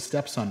 who's Lewis's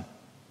stepson.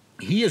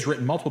 He has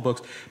written multiple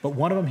books, but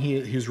one of them he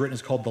has written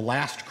is called The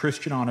Last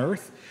Christian on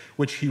Earth,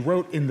 which he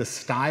wrote in the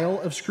style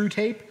of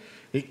Screwtape.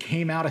 It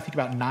came out, I think,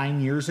 about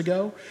 9 years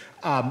ago.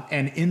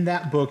 And in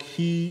that book,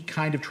 he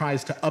kind of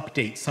tries to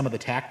update some of the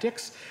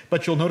tactics,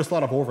 but you'll notice a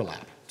lot of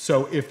overlap.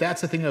 So if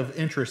that's a thing of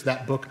interest,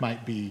 that book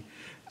might be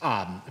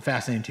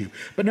fascinating to you.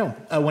 But no,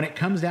 when it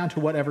comes down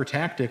to whatever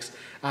tactics,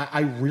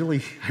 I really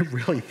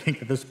think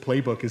that this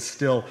playbook is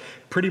still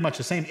pretty much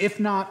the same, if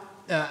not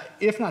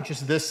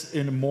just this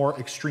in a more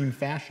extreme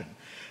fashion.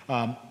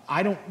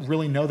 I don't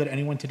really know that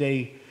anyone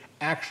today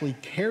actually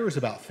cares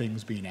about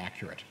things being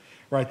accurate,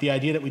 right? The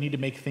idea that we need to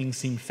make things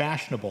seem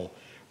fashionable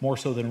more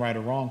so than right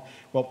or wrong.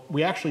 Well,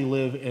 we actually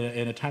live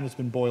in a time that's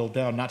been boiled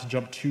down, not to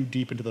jump too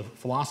deep into the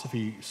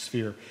philosophy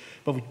sphere,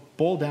 but we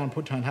boil down,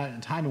 put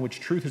time in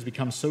which truth has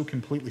become so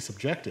completely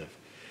subjective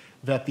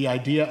that the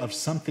idea of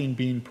something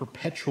being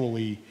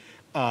perpetually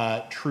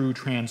true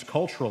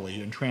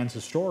transculturally and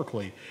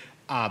transhistorically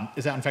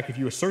is that, in fact, if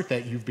you assert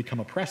that, you've become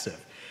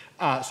oppressive.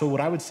 So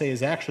what I would say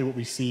is actually what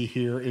we see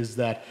here is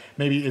that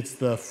maybe it's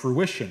the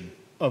fruition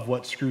of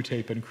what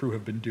Screwtape and crew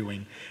have been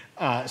doing.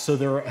 So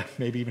they're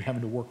maybe even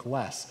having to work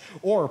less.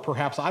 Or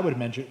perhaps I would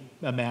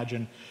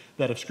imagine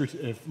that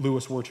if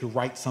Lewis were to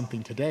write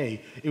something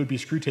today, it would be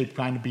Screwtape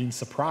kind of being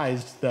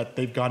surprised that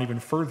they've gone even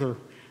further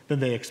than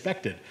they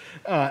expected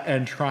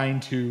and trying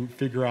to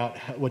figure out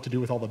what to do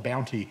with all the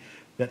bounty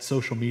that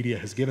social media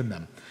has given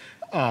them.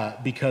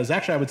 Because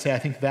actually I would say I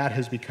think that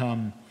has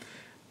become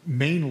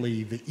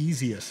mainly the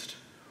easiest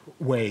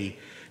way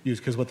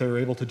used, because what they're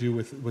able to do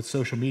with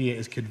social media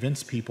is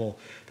convince people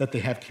that they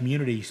have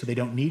community, so they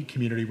don't need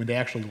community when they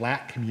actually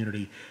lack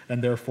community,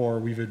 and therefore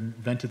we've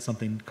invented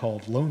something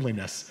called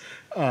loneliness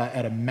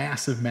at a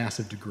massive,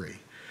 massive degree,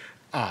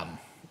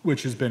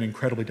 which has been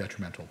incredibly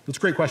detrimental. That's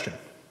a great question.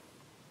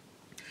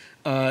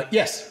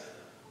 Yes?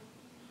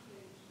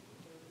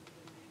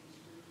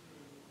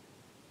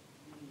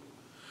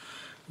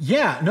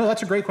 Yeah, no,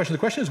 that's a great question. The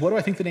question is, what do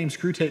I think the name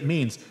Screwtape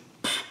means?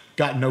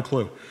 Got no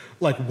clue.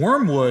 Like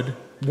wormwood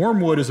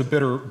is a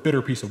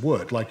bitter piece of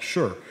wood. Like,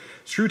 sure.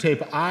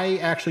 Screwtape, I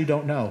actually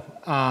don't know.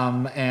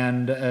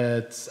 And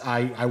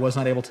I was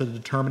not able to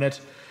determine it.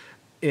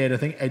 I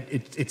think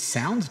it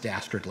sounds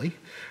dastardly,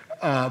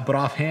 but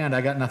offhand,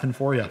 I got nothing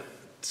for you.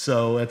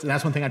 So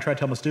that's one thing I try to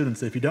tell my students,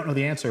 that if you don't know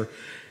the answer,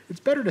 it's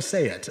better to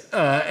say it.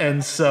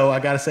 And so I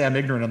got to say I'm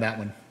ignorant on that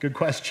one. Good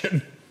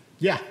question.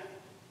 Yeah. You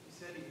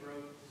said he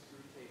wrote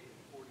Screwtape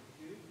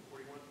in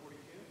 41, 42?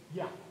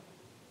 Yeah.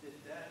 Did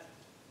that,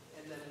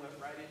 and then went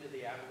right into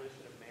the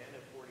abolition of man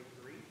at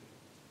 43,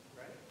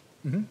 right?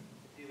 Mm-hmm.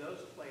 Do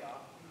those play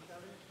off each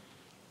other?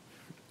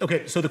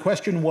 Okay, so the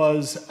question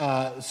was,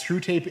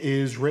 Screwtape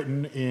is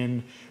written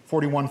in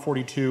 41,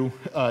 42,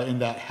 in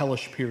that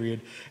hellish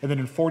period. And then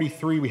in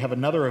 43, we have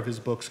another of his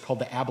books called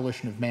The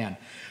Abolition of Man.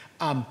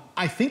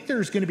 I think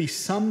there's going to be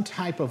some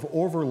type of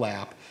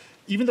overlap,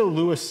 even though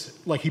Lewis,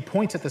 like, he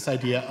points at this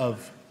idea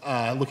of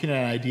looking at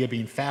an idea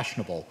being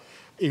fashionable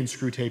in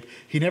Screwtape.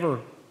 He never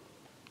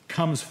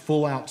comes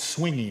full out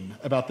swinging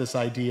about this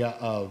idea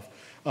of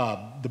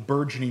the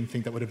burgeoning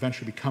thing that would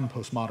eventually become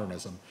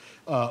postmodernism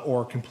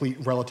or complete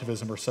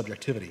relativism or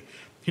subjectivity.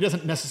 He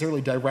doesn't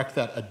necessarily direct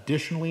that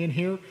additionally in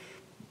here,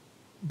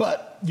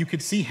 but you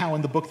could see how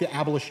in the book The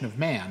Abolition of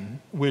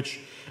Man, which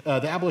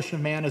The Abolition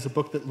of Man is a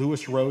book that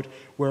Lewis wrote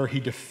where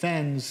he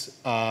defends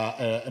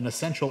an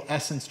essential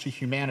essence to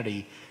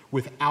humanity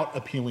without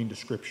appealing to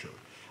Scripture.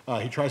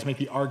 He tries to make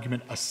the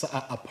argument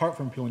apart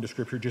from appealing to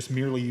Scripture, just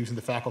merely using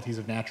the faculties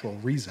of natural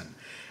reason.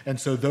 And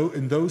so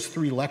in those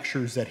three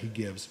lectures that he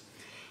gives,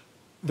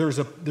 there's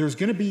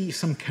going to be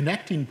some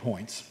connecting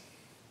points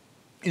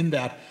in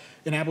that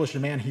in Abolition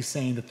of Man, he's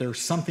saying that there's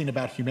something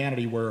about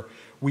humanity where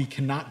we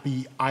cannot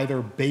be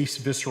either base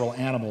visceral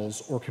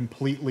animals or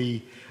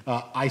completely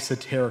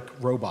esoteric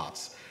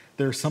robots.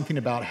 There's something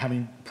about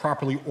having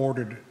properly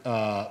ordered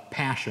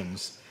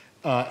passions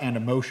and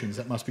emotions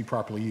that must be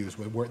properly used.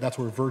 That's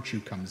where virtue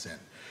comes in.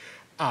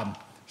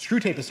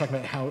 Screwtape is talking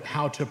about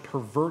how to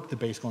pervert the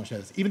basic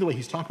understanding. Even the way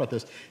he's talked about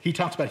this, he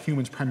talks about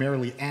humans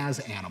primarily as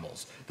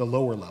animals, the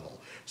lower level.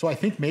 So I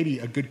think maybe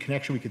a good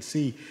connection we could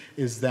see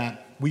is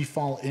that we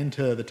fall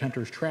into the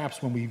tempter's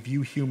traps when we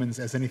view humans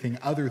as anything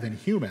other than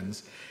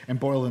humans and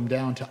boil them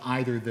down to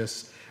either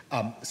this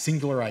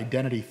singular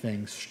identity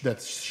thing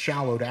that's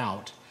shallowed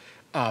out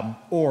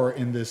or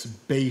in this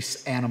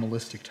base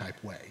animalistic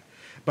type way.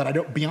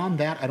 But beyond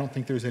that, I don't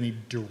think there's any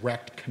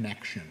direct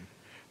connection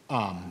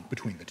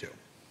between the two.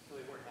 So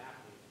they weren't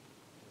happening?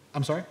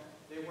 I'm sorry?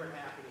 They weren't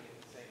happening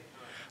at the same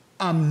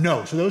time?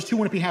 No, so those two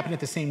wouldn't be happening at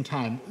the same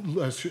time.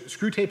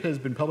 Screwtape has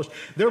been published.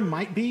 There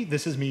might be,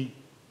 this is me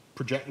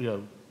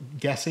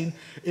guessing,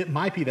 it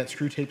might be that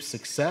Screwtape's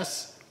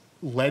success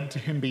led to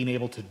him being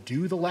able to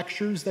do the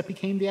lectures that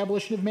became The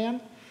Abolition of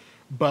Man,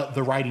 but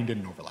the writing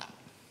didn't overlap.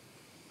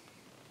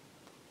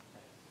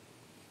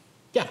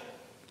 Yeah? Did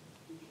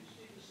you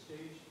see the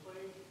stage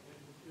play?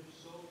 And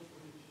if so, what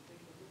did you think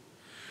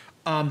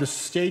of it? The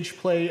stage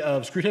play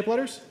of Screwtape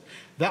Letters?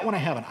 That one I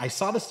haven't. I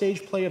saw the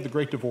stage play of The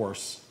Great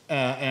Divorce,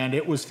 and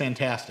it was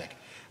fantastic.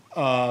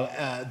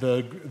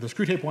 The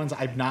Screwtape ones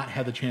I've not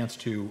had the chance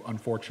to,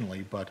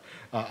 unfortunately, but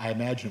I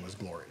imagine it was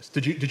glorious.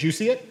 Did you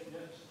see it?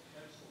 Yes,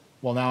 excellent.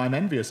 Well, now I'm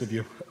envious of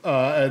you.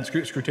 And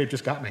Screwtape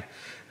just got me.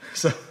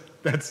 So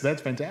that's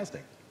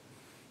fantastic.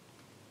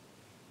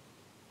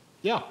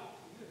 Yeah. You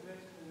had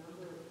mentioned a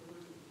number of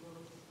good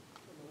books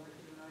from the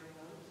lecture tonight,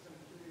 and I was kind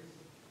of curious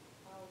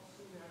how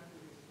soon after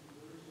his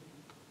conversion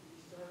did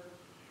he start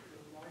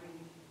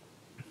writing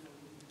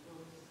these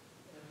books,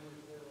 and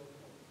was there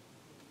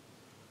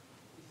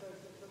besides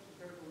such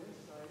incredible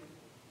insight,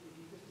 did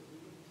he just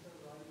immediately start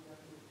writing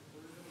after his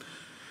conversion?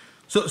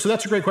 So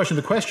that's a great question.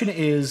 The question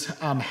is,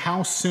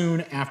 how soon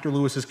after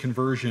Lewis's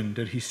conversion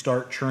did he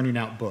start churning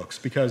out books?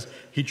 Because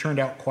he churned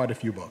out quite a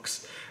few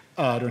books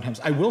during times.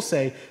 I will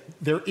say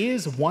there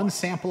is one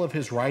sample of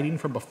his writing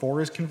from before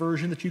his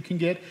conversion that you can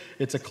get.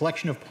 It's a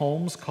collection of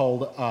poems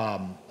called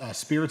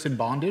Spirits in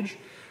Bondage.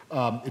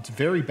 It's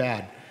very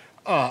bad.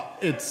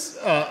 It's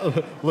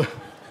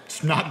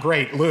not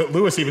great.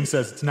 Lewis even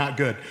says it's not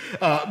good,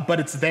 but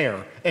it's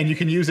there, and you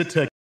can use it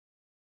to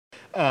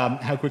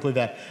how quickly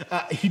that.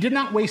 He did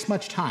not waste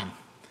much time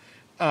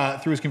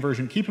through his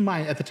conversion. Keep in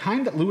mind, at the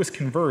time that Lewis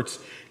converts,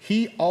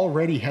 he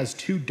already has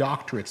 2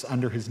 doctorates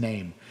under his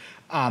name.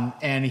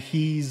 And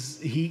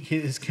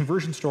his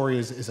conversion story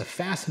is a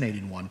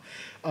fascinating one.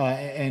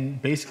 And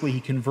basically,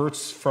 he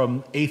converts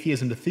from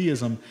atheism to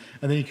theism,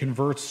 and then he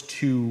converts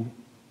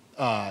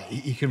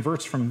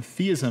from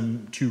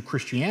theism to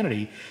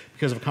Christianity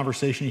because of a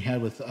conversation he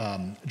had with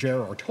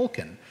J.R.R.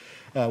 Tolkien.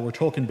 Where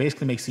Tolkien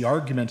basically makes the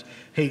argument,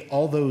 hey,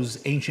 all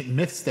those ancient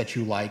myths that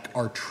you like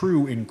are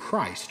true in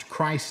Christ.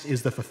 Christ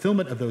is the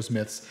fulfillment of those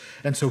myths,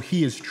 and so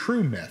he is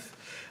true myth.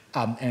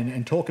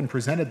 And Tolkien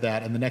presented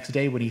that, and the next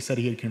day when he said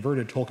he had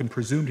converted, Tolkien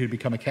presumed he'd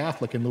become a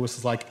Catholic, and Lewis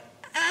is like,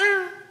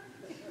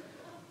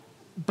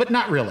 but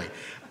not really.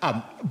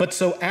 But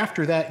so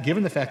after that,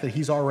 given the fact that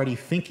he's already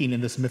thinking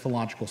in this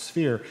mythological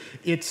sphere,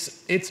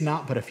 it's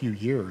not but a few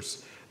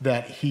years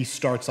that he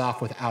starts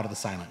off with Out of the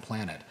Silent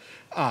Planet.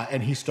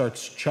 And he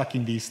starts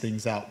chucking these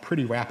things out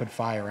pretty rapid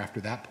fire after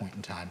that point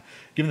in time,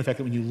 given the fact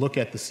that when you look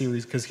at the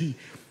series, because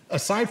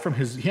aside from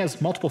he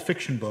has multiple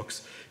fiction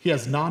books, he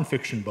has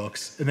nonfiction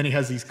books, and then he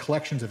has these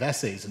collections of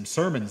essays and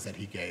sermons that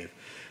he gave,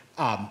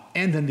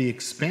 and then the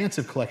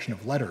expansive collection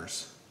of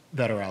letters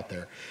that are out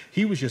there.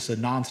 He was just a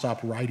nonstop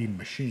writing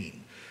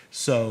machine.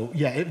 So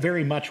yeah, it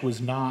very much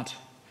was not,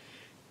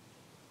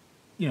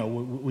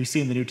 we see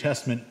in the New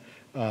Testament,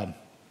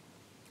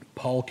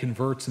 Paul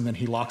converts and then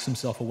he locks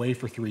himself away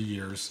for 3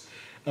 years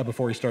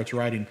before he starts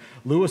writing.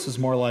 Lewis is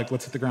more like,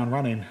 let's hit the ground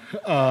running,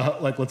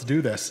 let's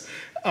do this.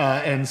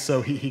 And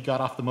so he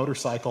got off the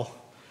motorcycle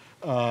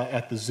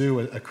at the zoo,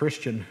 a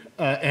Christian,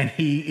 and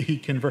he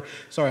convert.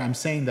 Sorry, I'm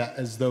saying that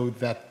as though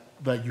that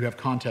you have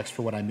context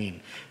for what I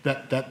mean.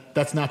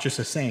 That's not just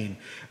a saying.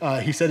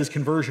 He said his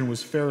conversion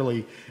was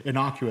fairly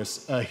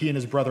innocuous. He and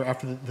his brother,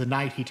 after the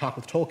night he talked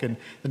with Tolkien,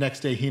 the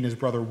next day he and his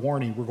brother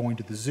Warnie were going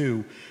to the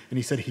zoo, and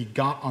he said he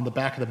got on the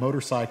back of the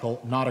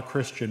motorcycle, not a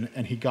Christian,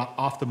 and he got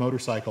off the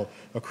motorcycle,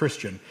 a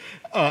Christian.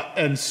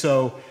 And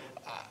so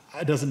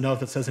it doesn't know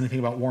if it says anything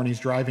about Warnie's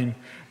driving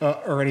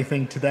or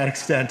anything to that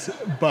extent,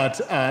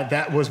 but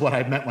that was what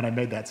I meant when I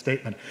made that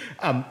statement.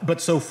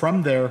 But so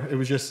from there, it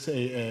was just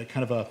a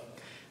kind of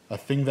a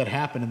thing that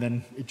happened, and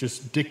then it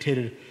just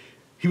dictated.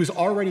 He was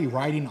already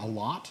writing a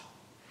lot,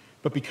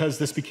 but because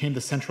this became the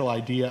central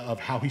idea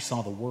of how he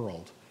saw the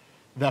world,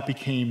 that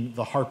became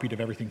the heartbeat of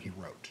everything he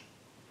wrote.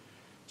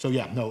 So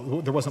yeah,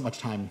 no, there wasn't much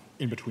time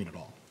in between at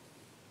all.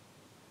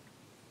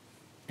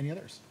 Any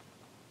others?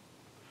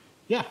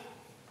 Yeah.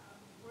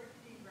 Where did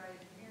he write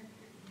Mere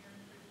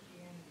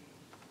Christianity?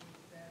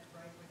 Was that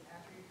right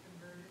after he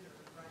converted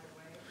or right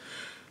away?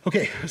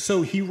 Okay,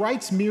 so he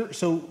writes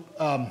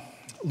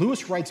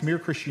Lewis writes Mere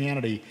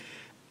Christianity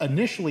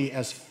initially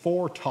as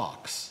 4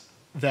 talks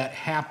that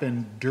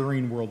happened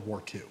during World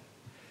War II.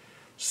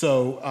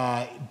 So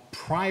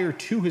prior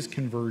to his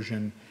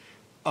conversion,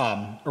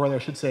 or rather I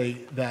should say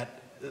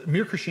that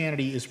Mere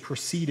Christianity is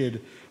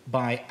preceded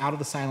by Out of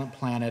the Silent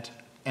Planet,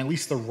 at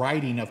least the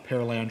writing of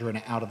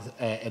Perelandra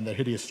and the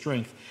Hideous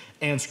Strength,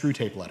 and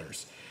Screwtape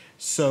Letters.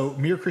 So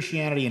Mere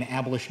Christianity and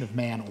Abolition of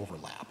Man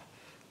overlap.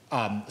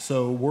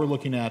 So we're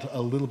looking at a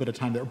little bit of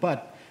time there,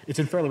 but it's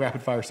in fairly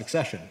rapid fire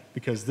succession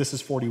because this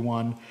is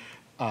 41,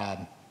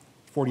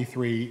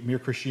 43, Mere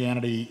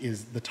Christianity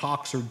is, the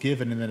talks are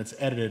given and then it's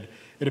edited.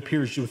 It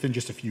appears within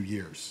just a few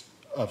years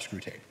of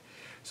Screwtape.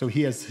 So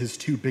he has his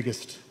 2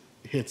 biggest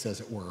hits, as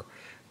it were,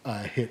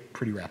 hit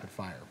pretty rapid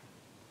fire.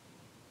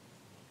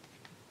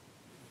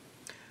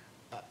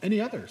 Any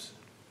others?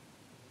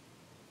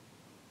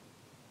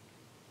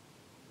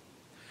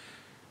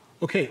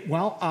 Okay,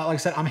 well, like I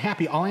said, I'm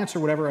happy. I'll answer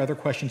whatever other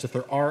questions if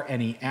there are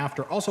any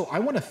after. Also, I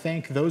want to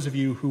thank those of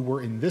you who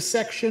were in this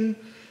section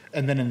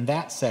and then in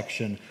that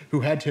section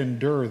who had to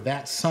endure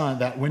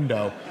that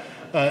window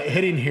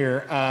hitting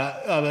here,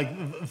 like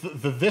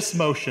this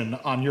motion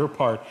on your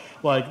part,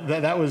 like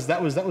that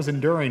was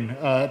enduring.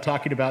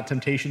 Talking about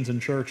temptations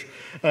in church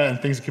and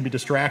things that can be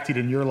distracting,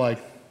 and you're like,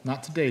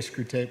 not today,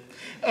 Screwtape.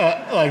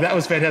 Like that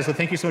was fantastic.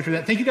 Thank you so much for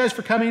that. Thank you guys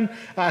for coming.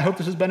 I hope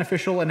this was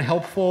beneficial and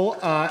helpful,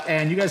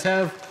 and you guys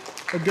have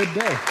a good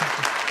day.